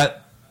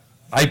that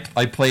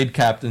I played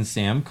Captain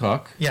Sam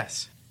Cooke.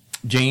 Yes.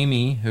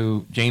 Jamie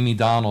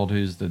Donald,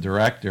 who's the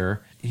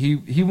director,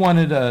 he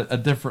wanted a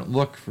different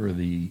look for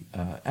the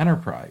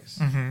Enterprise.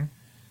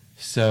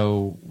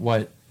 So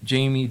what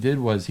Jamie did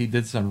was he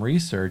did some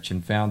research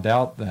and found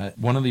out that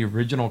one of the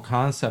original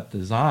concept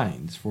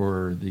designs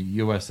for the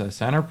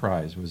USS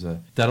Enterprise was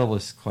a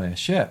Daedalus class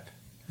ship.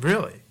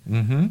 Really?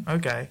 Mm-hmm.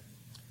 Okay.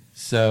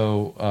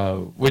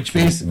 So, which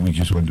basically... We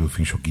just went to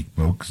official geek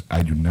mode because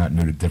I do not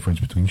know the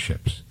difference between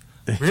ships.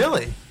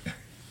 Really?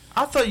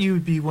 I thought you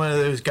would be one of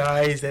those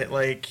guys that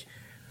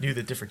knew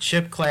the different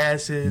ship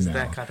classes, No.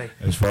 that kind of thing.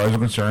 As far as I'm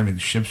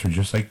concerned, ships are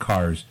just like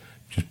cars.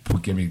 Just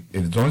give me,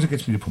 as long as it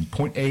gets me from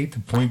point A to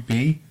point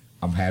B,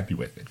 I'm happy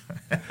with it.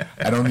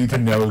 I don't need to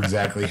know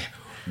exactly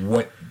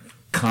what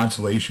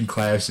Constellation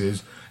class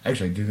is.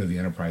 Actually, I do know the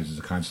Enterprise is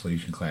a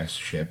Constellation class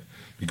ship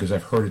because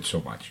I've heard it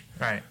so much.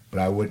 Right. But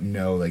I wouldn't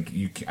know, I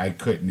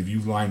couldn't, if you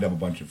lined up a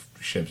bunch of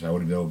ships, I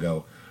wouldn't be able to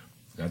go,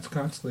 that's a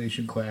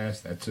Constellation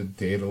class, that's a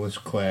Daedalus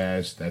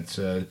class, that's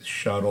a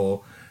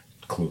shuttle.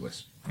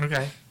 Clueless.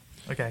 Okay.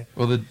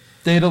 Well, the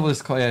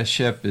Daedalus class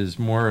ship is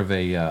more of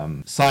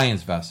a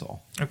science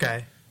vessel.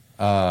 Okay.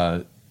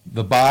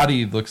 The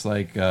body looks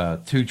like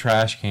two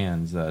trash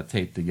cans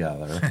taped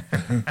together.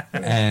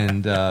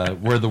 And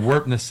where the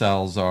warp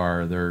nacelles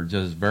are, they're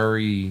just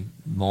very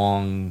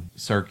long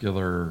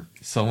circular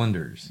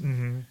cylinders.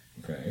 Mm-hmm.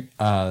 Okay.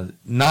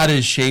 Not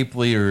as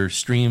shapely or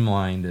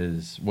streamlined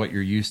as what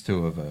you're used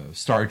to of a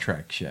Star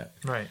Trek ship.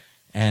 Right.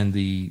 And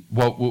the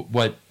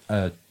what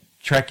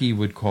Trekkie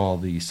would call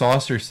the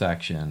saucer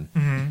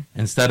section,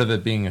 instead of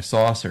it being a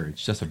saucer,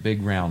 it's just a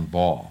big round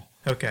ball.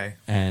 Okay.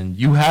 And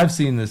you have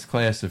seen this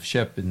class of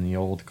ship in the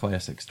old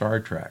classic Star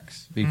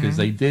Treks because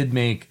they did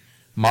make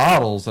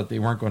models that they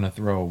weren't going to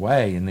throw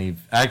away, and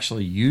they've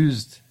actually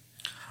used.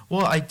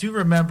 Well, I do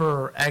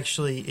remember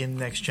actually in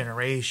Next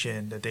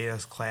Generation, the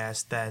Daedalus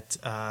class, that,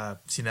 now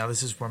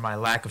this is where my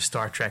lack of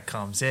Star Trek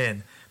comes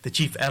in. The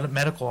chief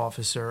medical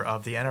officer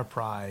of the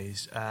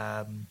Enterprise,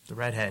 the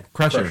redhead.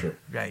 Crusher.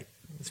 Right.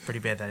 It's pretty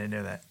bad that I didn't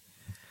know that.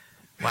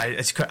 Well,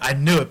 I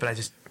knew it, but I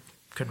just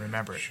couldn't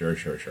remember it. Sure.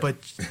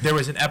 But there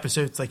was an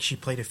episode, she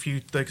played it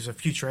was a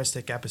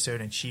futuristic episode,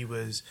 and she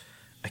was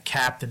a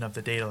captain of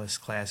the Daedalus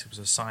class. It was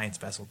a science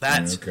vessel.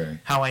 That's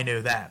how I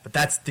know that. But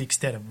that's the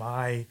extent of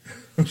my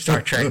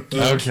Star Trek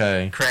geek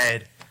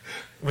cred,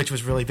 which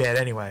was really bad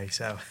anyway.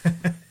 So,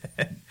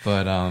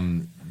 but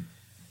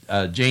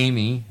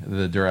Jamie,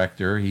 the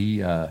director,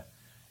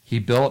 he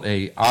built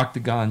a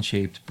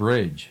octagon-shaped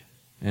bridge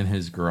in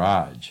his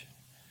garage,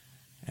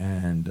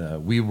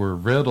 and we were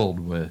riddled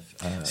with.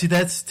 See,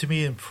 that's to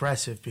me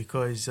impressive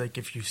because, like,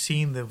 if you've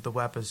seen the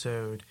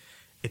episode,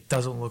 it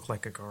doesn't look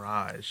like a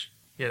garage.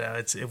 You know,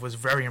 it was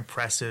very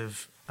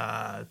impressive.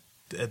 The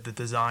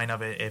design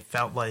of it, it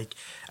felt like.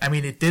 I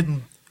mean, it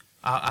didn't.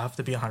 I have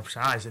to be 100%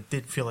 honest. It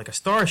didn't feel like a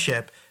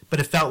starship, but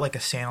it felt like a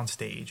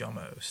soundstage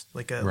almost,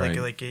 like a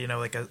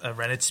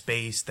rented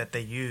space that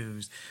they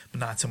used, but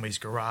not somebody's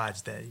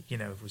garage that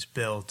was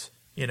built,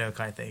 kind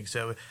of thing.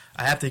 So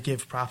I have to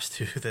give props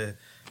to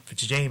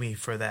Jamie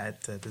for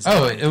that design.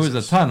 Oh, it was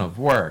a ton of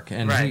work,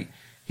 and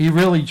he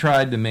really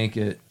tried to make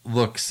it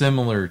look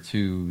similar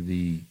to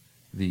the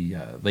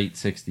late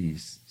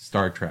 '60s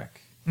Star Trek.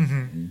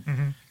 Mm-hmm.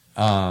 Mm-hmm.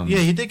 Yeah,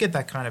 you did get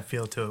that kind of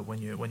feel to it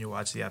when you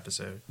watch the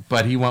episode.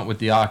 But he went with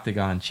the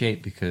octagon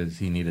shape because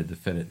he needed to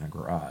fit it in a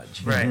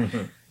garage. Right.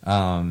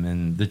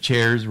 And the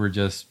chairs were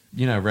just,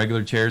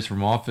 regular chairs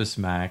from Office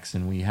Max,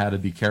 and we had to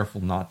be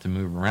careful not to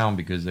move around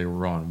because they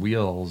were on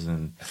wheels,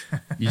 and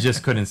you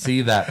just couldn't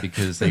see that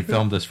because they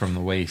filmed us from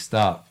the waist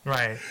up.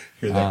 Right.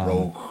 Hear that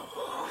roll.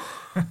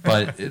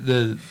 But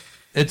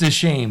it's a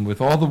shame with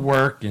all the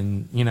work,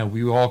 and,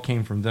 we all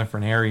came from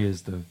different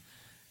areas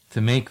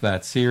to make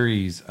that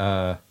series.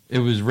 It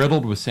was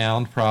riddled with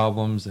sound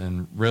problems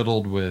and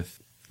riddled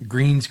with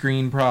green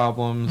screen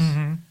problems.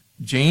 Mm-hmm.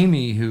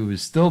 Jamie, who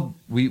is still...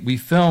 We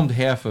filmed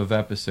half of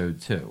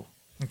episode 2.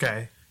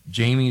 Okay.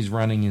 Jamie's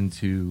running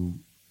into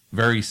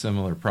very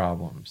similar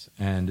problems.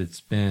 And it's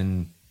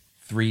been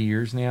 3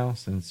 years now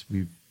since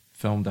we've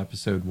filmed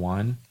episode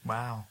 1.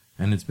 Wow.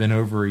 And it's been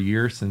over a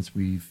year since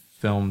we've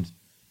filmed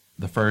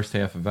the first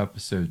half of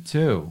episode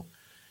 2.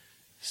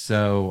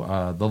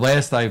 So the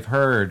last I've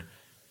heard...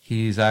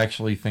 He's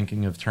actually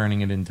thinking of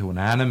turning it into an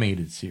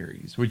animated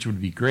series, which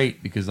would be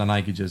great because then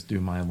I could just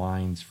do my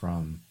lines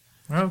from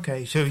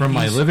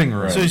my living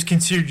room. So he's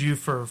considered you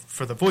for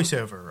the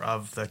voiceover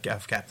of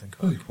Captain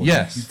Cook. Well,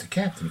 yes, he's the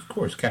captain, of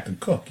course, Captain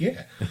Cook.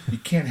 Yeah, you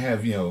can't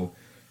have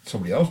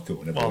somebody else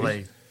doing it.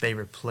 Well, they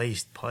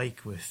replaced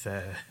Pike with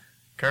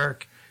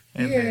Kirk.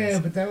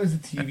 But that was a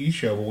TV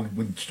show.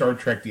 When Star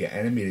Trek the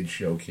animated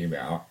show came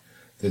out,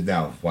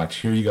 now watch,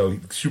 here you go,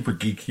 super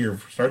geek here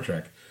for Star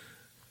Trek.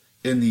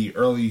 In the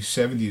early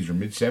 70s or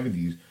mid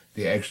 70s,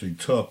 they actually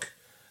took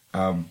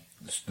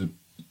it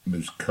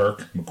was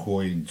Kirk,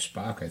 McCoy, and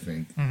Spock, I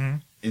think,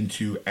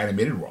 into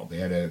animated world. They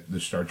had the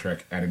Star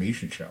Trek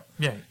animation show.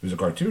 Yeah, it was a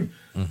cartoon.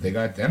 Mm-hmm. They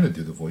got them to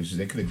do the voices.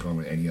 They could have gone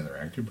with any other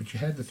actor, but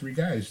you had the 3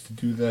 guys to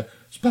do the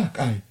Spock.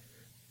 I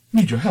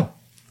need your help.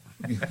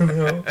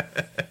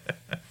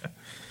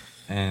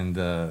 And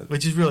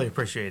which is really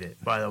appreciated,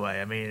 by the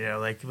way. I mean,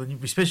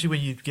 especially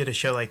when you get a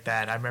show like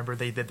that. I remember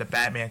they did the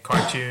Batman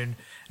cartoon,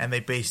 and they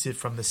based it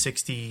from the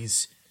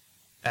 '60s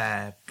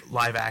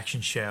live action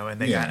show, and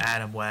they got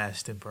Adam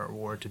West and Burt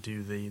Ward to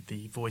do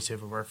the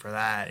voiceover work for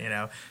that.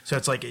 So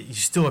it's like you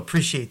still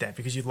appreciate that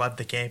because you love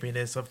the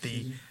campiness of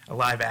the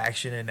live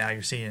action, and now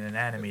you're seeing it in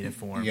animated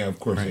form. Yeah,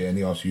 of course, right. And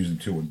they also used it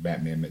too when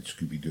Batman met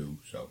Scooby Doo.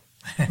 So,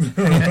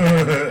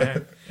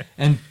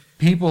 and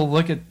people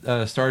look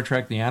at Star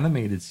Trek the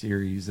animated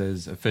series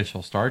as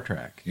official Star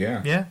Trek.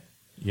 Yeah.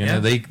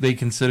 They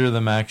consider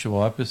them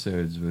actual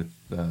episodes with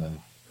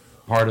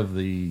part of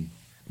the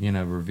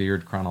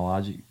revered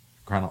chronology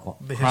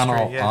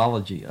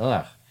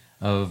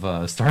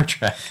of Star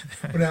Trek.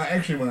 But now,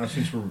 actually,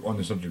 since we're on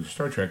the subject of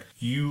Star Trek,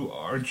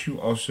 aren't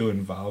you also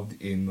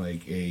involved in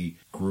like a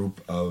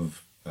group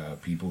of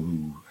people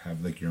who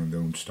have like your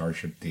own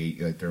starship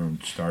date, like their own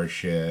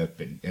starship,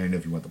 and I don't know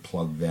if you want to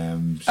plug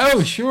them.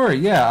 Oh, sure,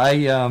 yeah.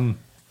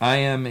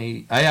 I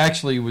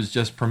actually was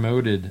just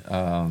promoted.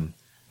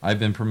 I've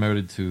been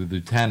promoted to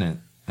lieutenant,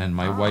 and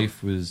my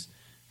wife was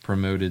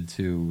promoted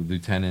to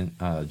lieutenant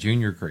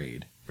junior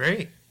grade.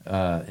 Great.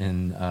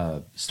 In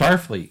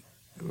Starfleet,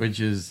 which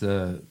is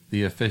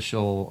the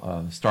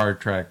official Star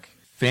Trek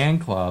fan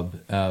club.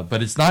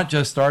 But it's not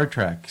just Star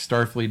Trek.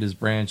 Starfleet is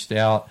branched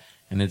out,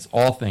 and it's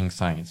all things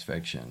science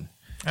fiction.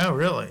 Oh,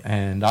 really?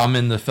 And I'm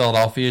in the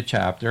Philadelphia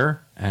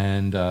chapter,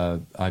 and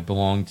I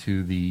belong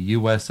to the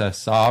USS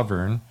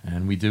Sovereign,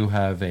 and we do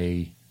have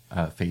a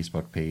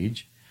Facebook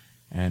page,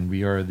 and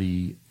we are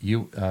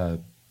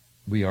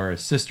we are a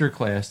sister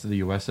class to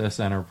the USS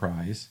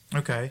Enterprise.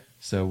 Okay.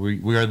 So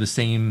we are the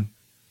same.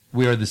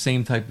 We are the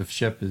same type of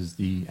ship as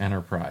the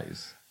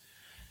Enterprise.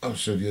 Oh,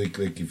 so like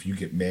if you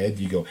get mad,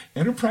 you go,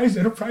 Enterprise,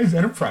 Enterprise,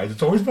 Enterprise.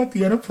 It's always about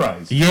the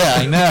Enterprise. Yeah,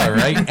 I know,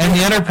 right? And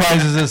the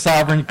Enterprise is a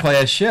Sovereign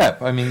class ship.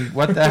 I mean,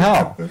 what the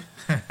hell?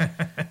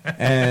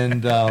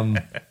 And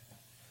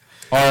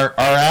our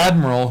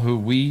admiral,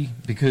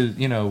 because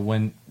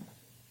when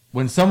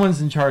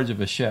someone's in charge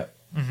of a ship,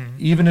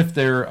 even if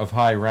they're of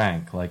high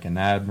rank, like an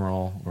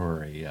admiral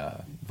or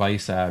a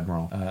vice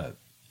admiral,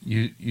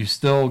 you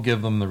still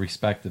give them the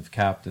respect of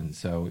captain.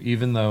 So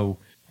even though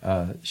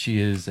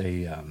she's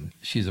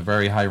a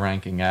very high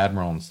ranking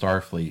admiral in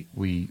Starfleet,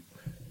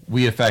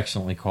 we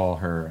affectionately call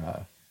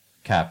her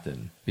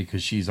captain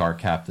because she's our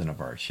captain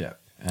of our ship,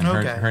 and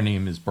her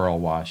name is Burl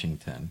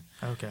Washington.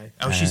 Okay.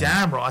 Oh, she's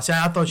admiral. I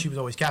thought she was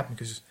always captain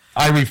because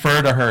I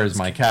refer to her as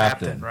my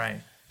captain.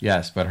 Right.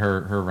 Yes, but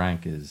her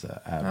rank is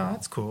admiral. Oh,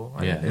 that's cool.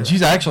 And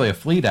she's actually a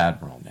fleet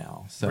admiral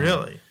now. So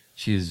really?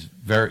 She's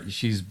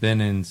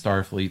been in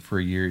Starfleet for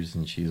years,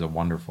 and she's a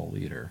wonderful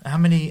leader. How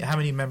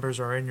many members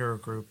are in your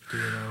group? Do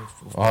you know?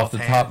 Off the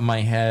top of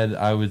my head,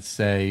 I would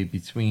say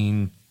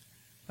between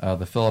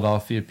the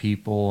Philadelphia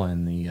people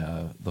and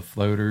the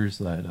floaters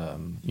that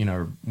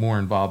are more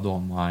involved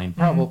online.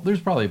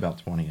 There's probably about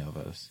 20 of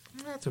us.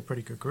 That's a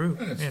pretty good group.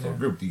 That's still a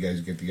group. Do you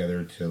guys get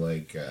together to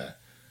like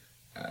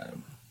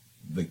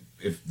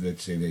if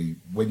let's say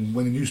when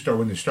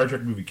the Star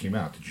Trek movie came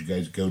out, did you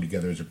guys go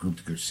together as a group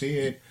to go see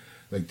it?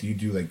 Like, do you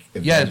do like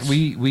events? Yes,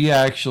 we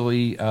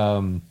actually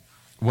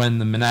when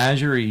the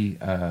Menagerie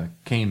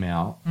came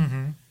out,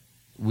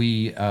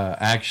 we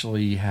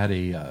actually had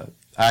a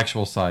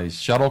actual size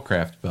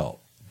shuttlecraft built.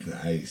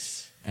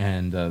 Nice.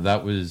 And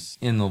that was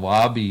in the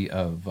lobby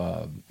of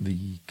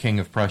the King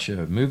of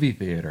Prussia movie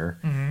theater.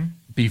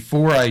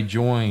 Before I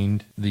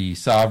joined, the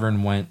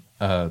Sovereign went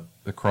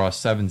across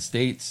 7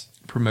 states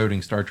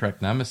promoting Star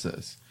Trek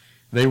Nemesis.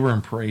 They were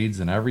in parades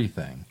and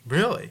everything.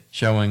 Really?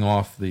 Showing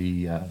off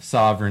the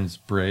Sovereign's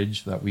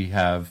bridge that we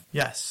have.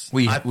 Yes.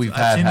 I've seen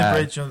the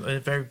bridge.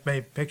 Very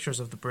many pictures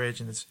of the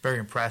bridge, and it's very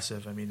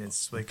impressive. I mean,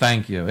 it's like...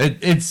 Thank you.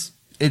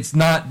 It's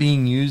not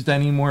being used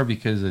anymore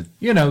because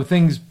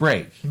things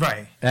break.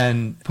 Right.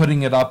 And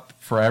putting it up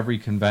for every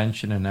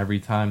convention and every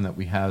time that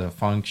we had a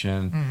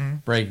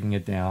function, breaking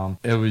it down,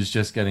 it was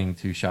just getting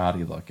too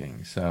shoddy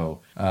looking. So,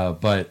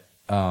 but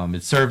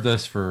it served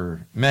us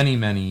for many,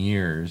 many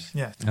years.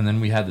 Yes. And then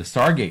we had the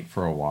Stargate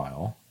for a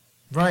while.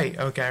 Right.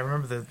 Okay. I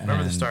remember the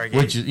Stargate.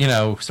 Which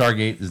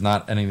Stargate is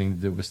not anything to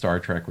do with Star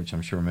Trek, which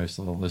I'm sure most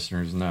of the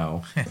listeners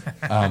know.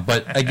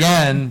 But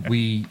again,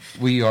 we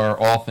are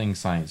all things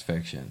science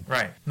fiction.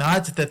 Right. Now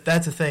that's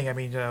the thing. I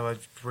mean,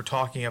 we're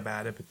talking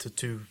about it, but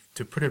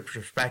to put it in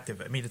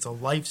perspective, I mean, it's a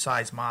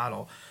life-size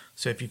model.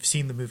 So if you've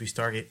seen the movie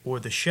Stargate or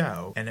the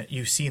show, and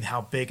you've seen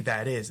how big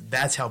that is,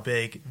 that's how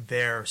big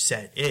their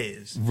set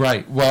is.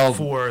 Right. Well,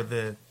 for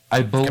the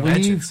I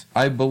believe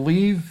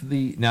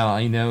now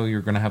I know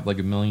you're going to have like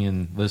a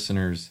million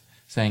listeners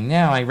saying,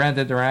 "No, I read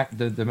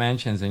the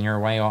dimensions and you're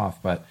way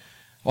off." But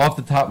off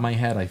the top of my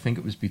head, I think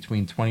it was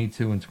between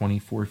 22 and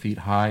 24 feet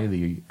high.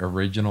 The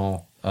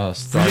original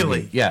Stargate.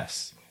 Really?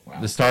 Yes.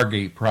 Wow. The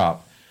Stargate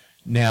prop.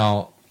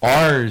 Now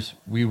ours,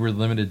 we were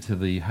limited to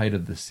the height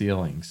of the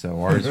ceiling,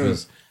 so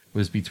ours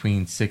was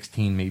between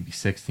 16, maybe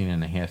 16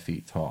 and a half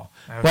feet tall.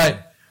 Okay.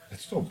 But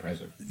it's still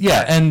impressive.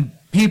 Yeah, and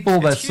people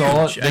that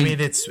saw it, I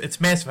mean,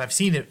 it's massive. I've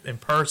seen it in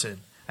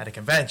person at a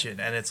convention,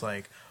 and it's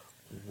like,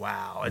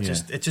 wow!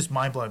 It's just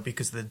mind blowing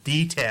because the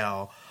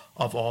detail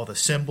of all the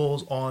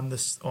symbols on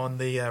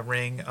the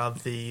ring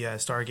of the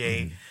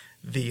Stargate,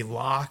 the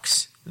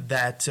locks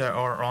that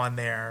are on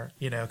there,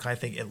 kind of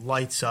thing. It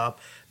lights up.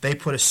 They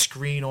put a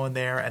screen on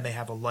there, and they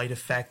have a light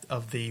effect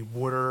of the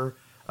water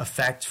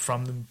effect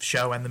from the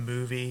show and the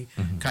movie,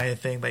 kind of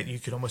thing. Like you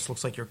could almost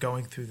looks like you're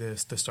going through the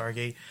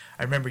Stargate.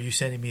 I remember you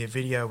sending me a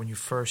video when you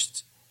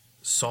first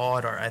saw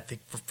it, or I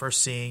think for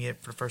first seeing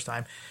it for the first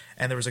time,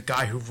 and there was a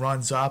guy who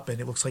runs up and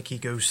it looks like he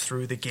goes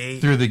through the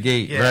gate.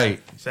 Right.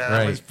 So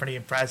that was pretty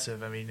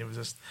impressive. I mean, it was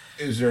just...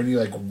 Is there any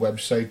like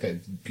website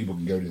that people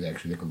can go to that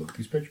actually they can look at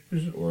these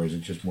pictures, or is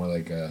it just more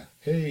like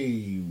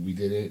hey, we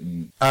did it?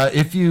 And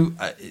if you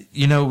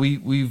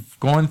we've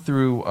gone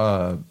through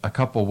a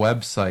couple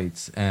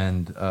websites,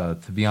 and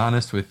to be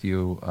honest with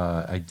you,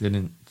 I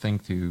didn't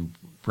think to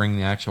bring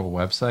the actual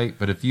website,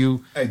 but if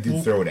you... I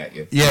did throw it at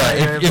you. Yeah,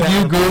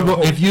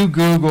 if you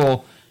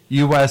Google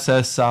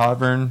USS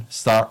Sovereign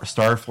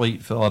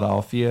Starfleet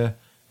Philadelphia,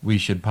 we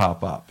should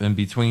pop up. And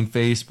between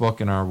Facebook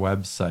and our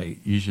website,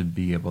 you should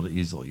be able to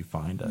easily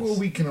find us. Well,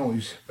 we can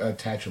always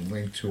attach a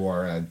link to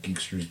our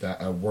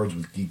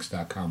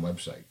wordswithgeeks.com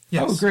website.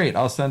 Yes. Oh, great.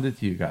 I'll send it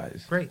to you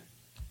guys. Great.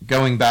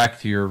 Going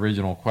back to your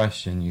original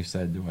question, you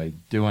said, do I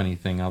do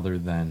anything other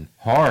than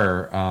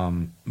horror?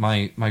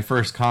 My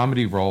first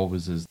comedy role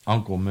was as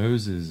Uncle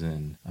Moses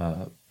in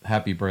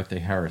Happy Birthday,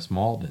 Harris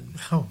Malden.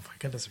 Oh, my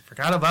goodness. I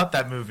forgot about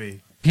that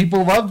movie.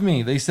 People loved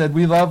me. They said,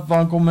 we love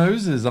Uncle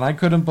Moses, and I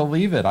couldn't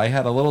believe it. I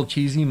had a little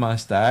cheesy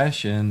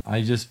mustache, and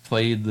I just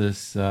played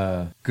this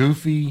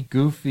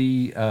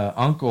goofy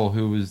uncle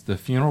who was the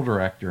funeral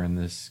director in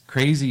this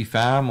crazy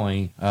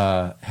family.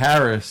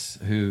 Harris,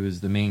 who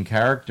is the main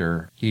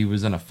character, he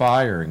was in a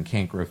fire and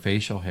can't grow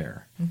facial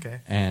hair. Okay.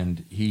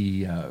 And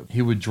he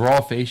would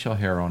draw facial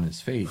hair on his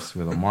face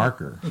with a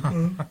marker.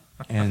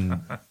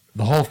 And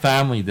the whole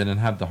family didn't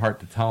have the heart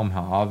to tell him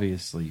how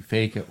obviously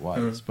fake it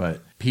was, but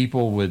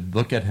people would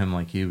look at him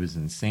like he was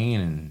insane,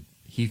 and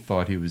he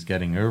thought he was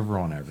getting over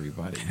on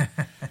everybody.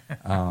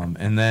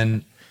 And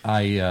then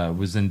I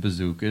was in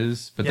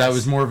Bazookas, but that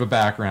was more of a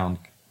background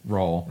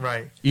role.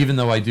 Right. Even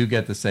though I do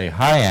get to say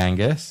hi,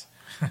 Angus.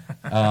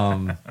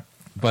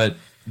 But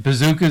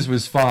Bazookas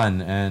was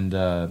fun,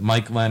 and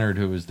Mike Leonard,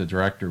 who was the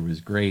director,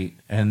 was great.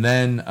 And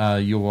then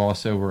you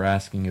also were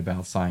asking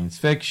about science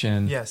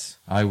fiction. Yes.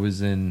 I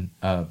was in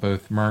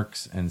both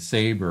Mercs and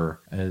Saber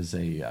as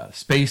a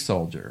space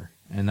soldier,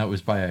 and that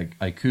was by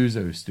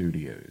Ikuzo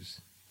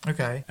Studios.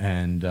 Okay.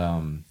 And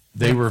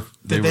they were.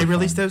 Did they were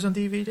release fun. those on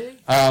DVD?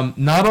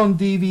 Not on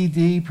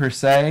DVD per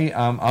se.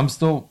 I'm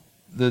still.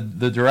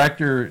 The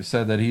director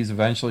said that he's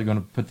eventually going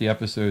to put the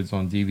episodes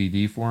on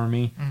DVD for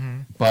me,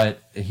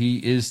 but he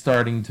is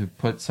starting to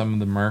put some of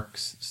the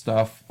Mercs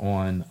stuff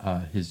on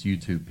his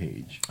YouTube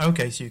page.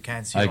 Okay, so you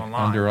can see it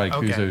online. Under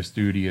Ikuzo Okay.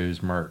 Studios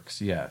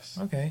Mercs, yes.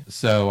 Okay.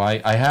 So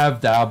I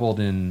have dabbled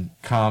in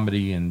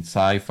comedy and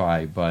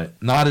sci-fi,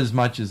 but not as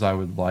much as I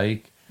would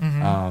like.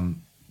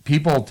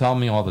 People tell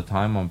me all the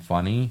time I'm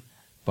funny,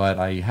 but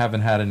I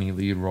haven't had any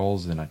lead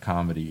roles in a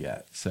comedy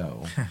yet.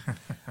 So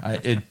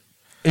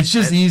it's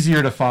just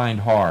easier to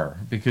find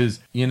horror because,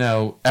 you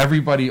know,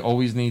 everybody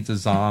always needs a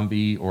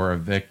zombie or a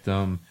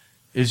victim.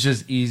 It's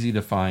just easy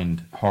to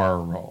find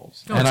horror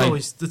roles. No, And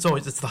it's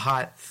the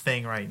hot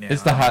thing right now.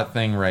 it's the hot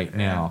thing right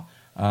now.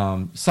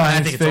 Science I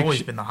think it's fiction.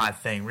 always been the hot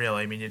thing,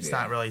 really. I mean, it's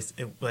not really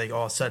like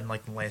all of a sudden,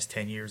 like in the last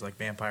 10 years, like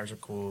vampires are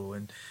cool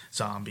and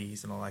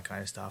zombies and all that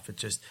kind of stuff.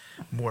 It's just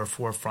more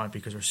forefront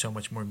because there's so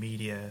much more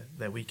media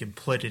that we can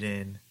put it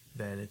in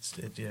that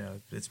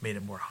it's made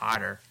it more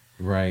hotter.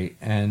 Right.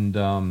 And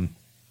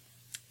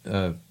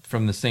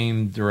from the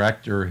same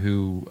director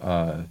who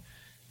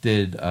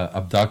did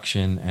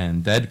Abduction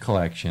and Dead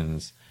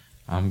Collections,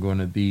 I'm going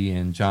to be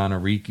in John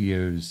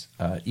Aricchio's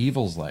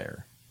Evil's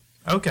Lair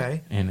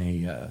Okay. in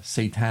a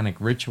satanic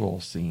ritual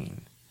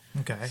scene.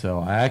 Okay. So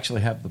I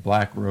actually have the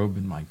black robe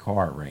in my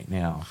car right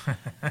now,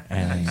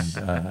 and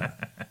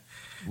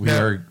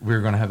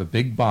we're going to have a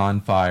big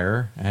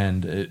bonfire,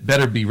 and it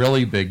better be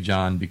really big,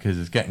 John, because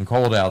it's getting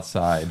cold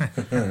outside,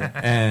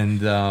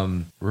 and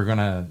we're going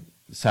to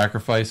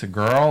sacrifice a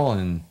girl.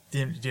 And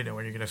Do you know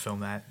when you're going to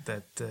film that?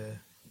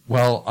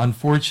 well,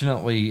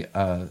 unfortunately,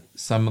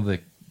 some of the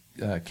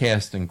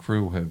cast and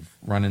crew have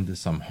run into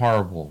some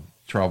horrible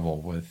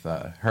trouble with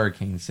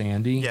Hurricane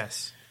Sandy.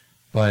 Yes.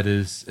 But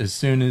as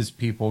soon as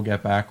people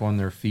get back on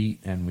their feet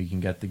and we can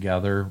get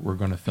together, we're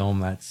going to film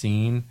that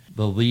scene.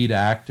 The lead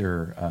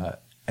actor,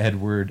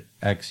 Edward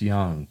X.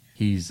 Young,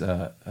 he's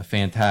a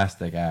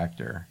fantastic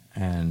actor,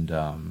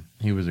 and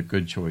he was a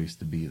good choice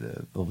to be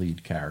the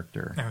lead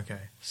character. Okay.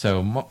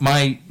 So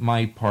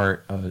my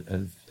part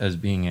as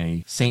being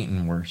a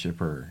Satan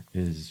worshiper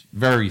is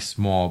very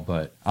small,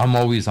 but I'm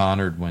always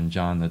honored when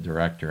John, the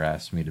director,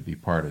 asks me to be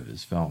part of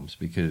his films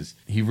because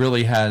he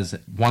really has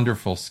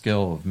wonderful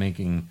skill of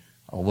making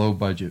a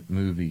low-budget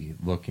movie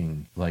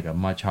looking like a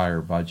much higher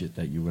budget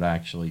that you would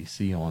actually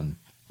see on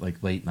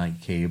like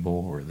late-night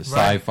cable or the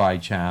Right. Sci-Fi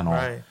Channel.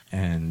 Right.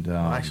 And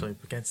Well, actually,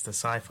 against the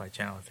Sci-Fi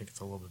Channel, I think it's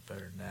a little bit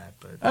better than that.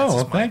 But that's Oh, well,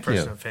 just my thank you.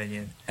 personal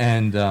opinion.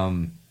 And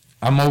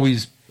I'm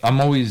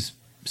always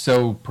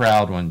so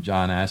proud when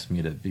John asked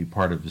me to be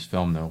part of his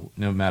film,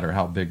 no matter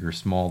how big or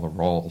small the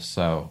role.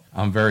 So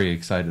I'm very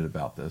excited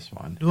about this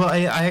one. Well,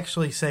 I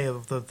actually say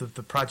of the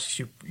projects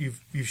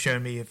you've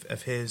shown me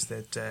of his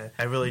that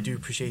I really do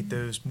appreciate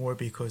those more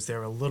because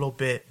they're a little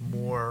bit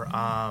more.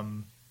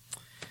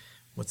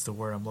 What's the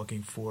word I'm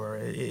looking for?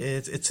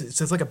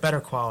 It's like a better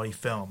quality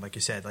film, like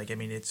you said. Like I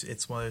mean,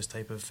 it's one of those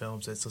type of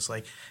films that's just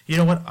like, you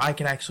know what, I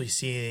can actually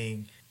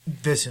see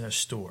this in a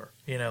store.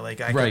 You know,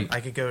 like I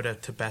could go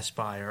to Best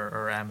Buy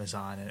or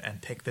Amazon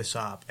and pick this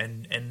up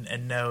and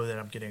know that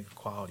I'm getting a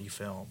quality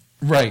film.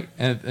 Right,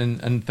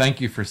 and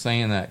thank you for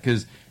saying that,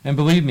 and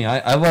believe me,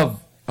 I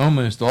love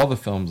almost all the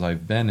films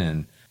I've been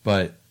in,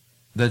 but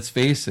let's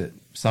face it,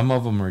 some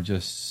of them are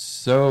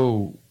just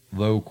so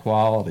low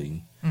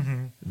quality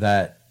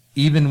that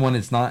even when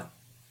it's not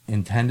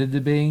intended to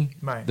be,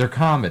 Right. they're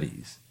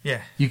comedies. Yeah.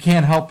 You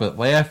can't help but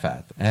laugh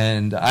at them,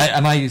 and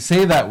I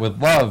say that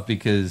with love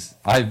because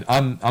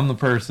I'm the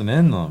person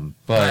in them.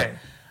 But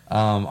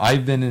Right.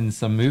 I've been in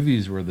some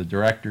movies where the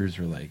directors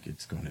are like,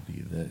 it's going to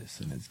be this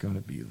and it's going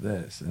to be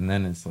this, and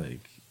then it's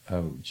like,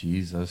 oh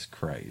Jesus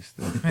Christ,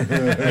 you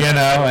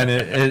know, and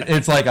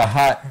it's like a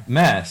hot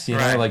mess, you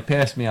know, Right. like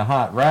pass me a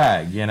hot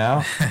rag, you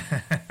know,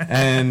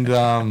 and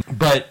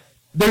but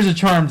there's a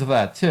charm to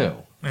that too.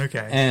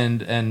 Okay.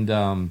 And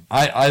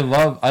I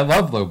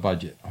love low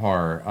budget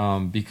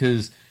horror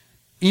because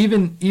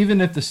even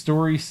if the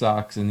story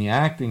sucks and the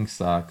acting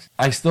sucks,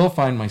 I still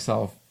find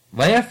myself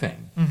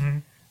laughing. Mm-hmm.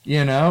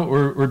 You know,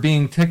 or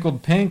being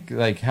tickled pink,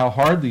 like how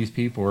hard these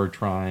people are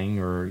trying,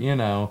 or you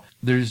know,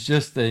 there's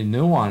just a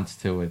nuance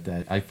to it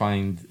that I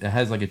find it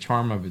has like a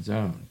charm of its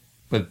own.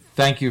 But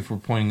thank you for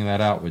pointing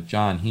that out with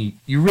John.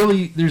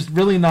 There's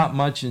really not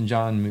much in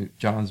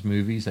John's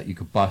movies that you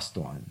could bust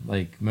on,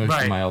 like most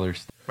Right. of my other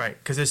stuff. Right,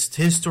 because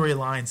his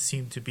storylines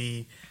seem to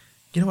be,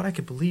 you know what, I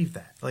could believe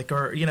that. Like,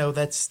 or, you know,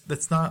 that's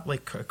not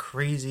like a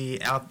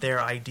crazy out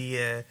there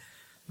idea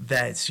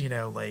that's, you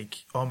know,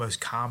 like almost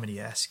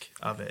comedy-esque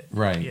of it.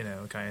 Right. You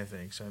know, kind of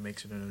thing. So it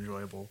makes it an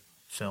enjoyable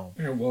film.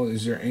 All right, well,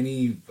 is there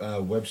any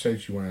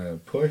websites you want to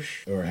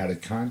push, or how to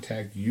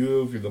contact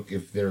you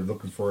if they're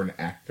looking for an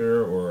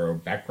actor or a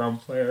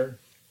background player?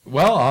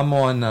 Well, I'm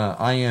on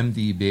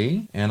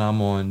IMDb, and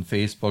I'm on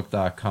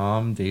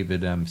Facebook.com,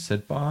 David M.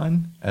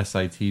 Sitbon,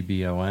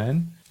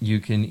 Sitbon. You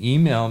can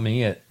email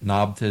me at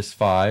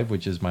Nobtis5,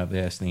 which is my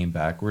last name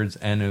backwards,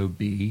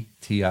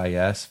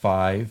 Nobtis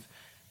 5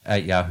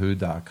 at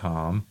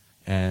yahoo.com.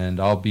 And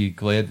I'll be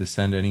glad to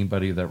send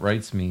anybody that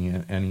writes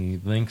me any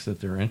links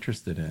that they're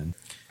interested in.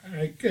 All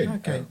right, good.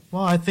 Okay.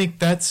 Well, I think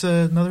that's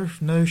another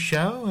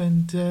show,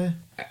 and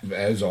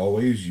As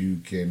always, you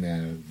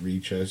can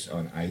reach us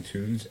on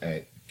iTunes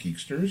at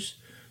Geeksters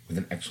with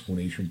an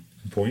exclamation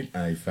point,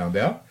 I found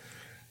out.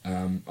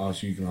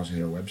 Also, you can also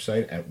hit our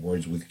website at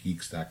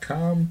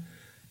wordswithgeeks.com.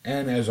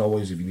 And as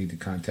always, if you need to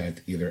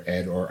contact either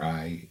Ed or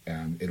I,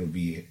 it'll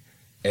be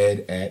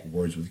Ed at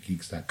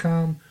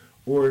wordswithgeeks.com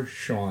or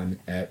Sean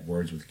at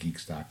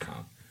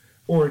wordswithgeeks.com.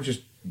 Or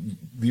just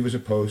leave us a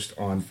post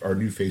on our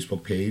new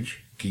Facebook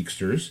page,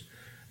 Geeksters.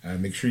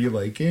 Make sure you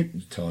like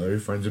it, tell all your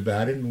friends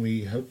about it, and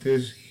we hope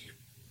to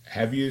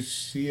have you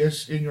see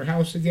us in your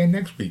house again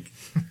next week.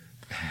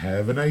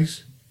 Have a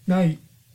nice night.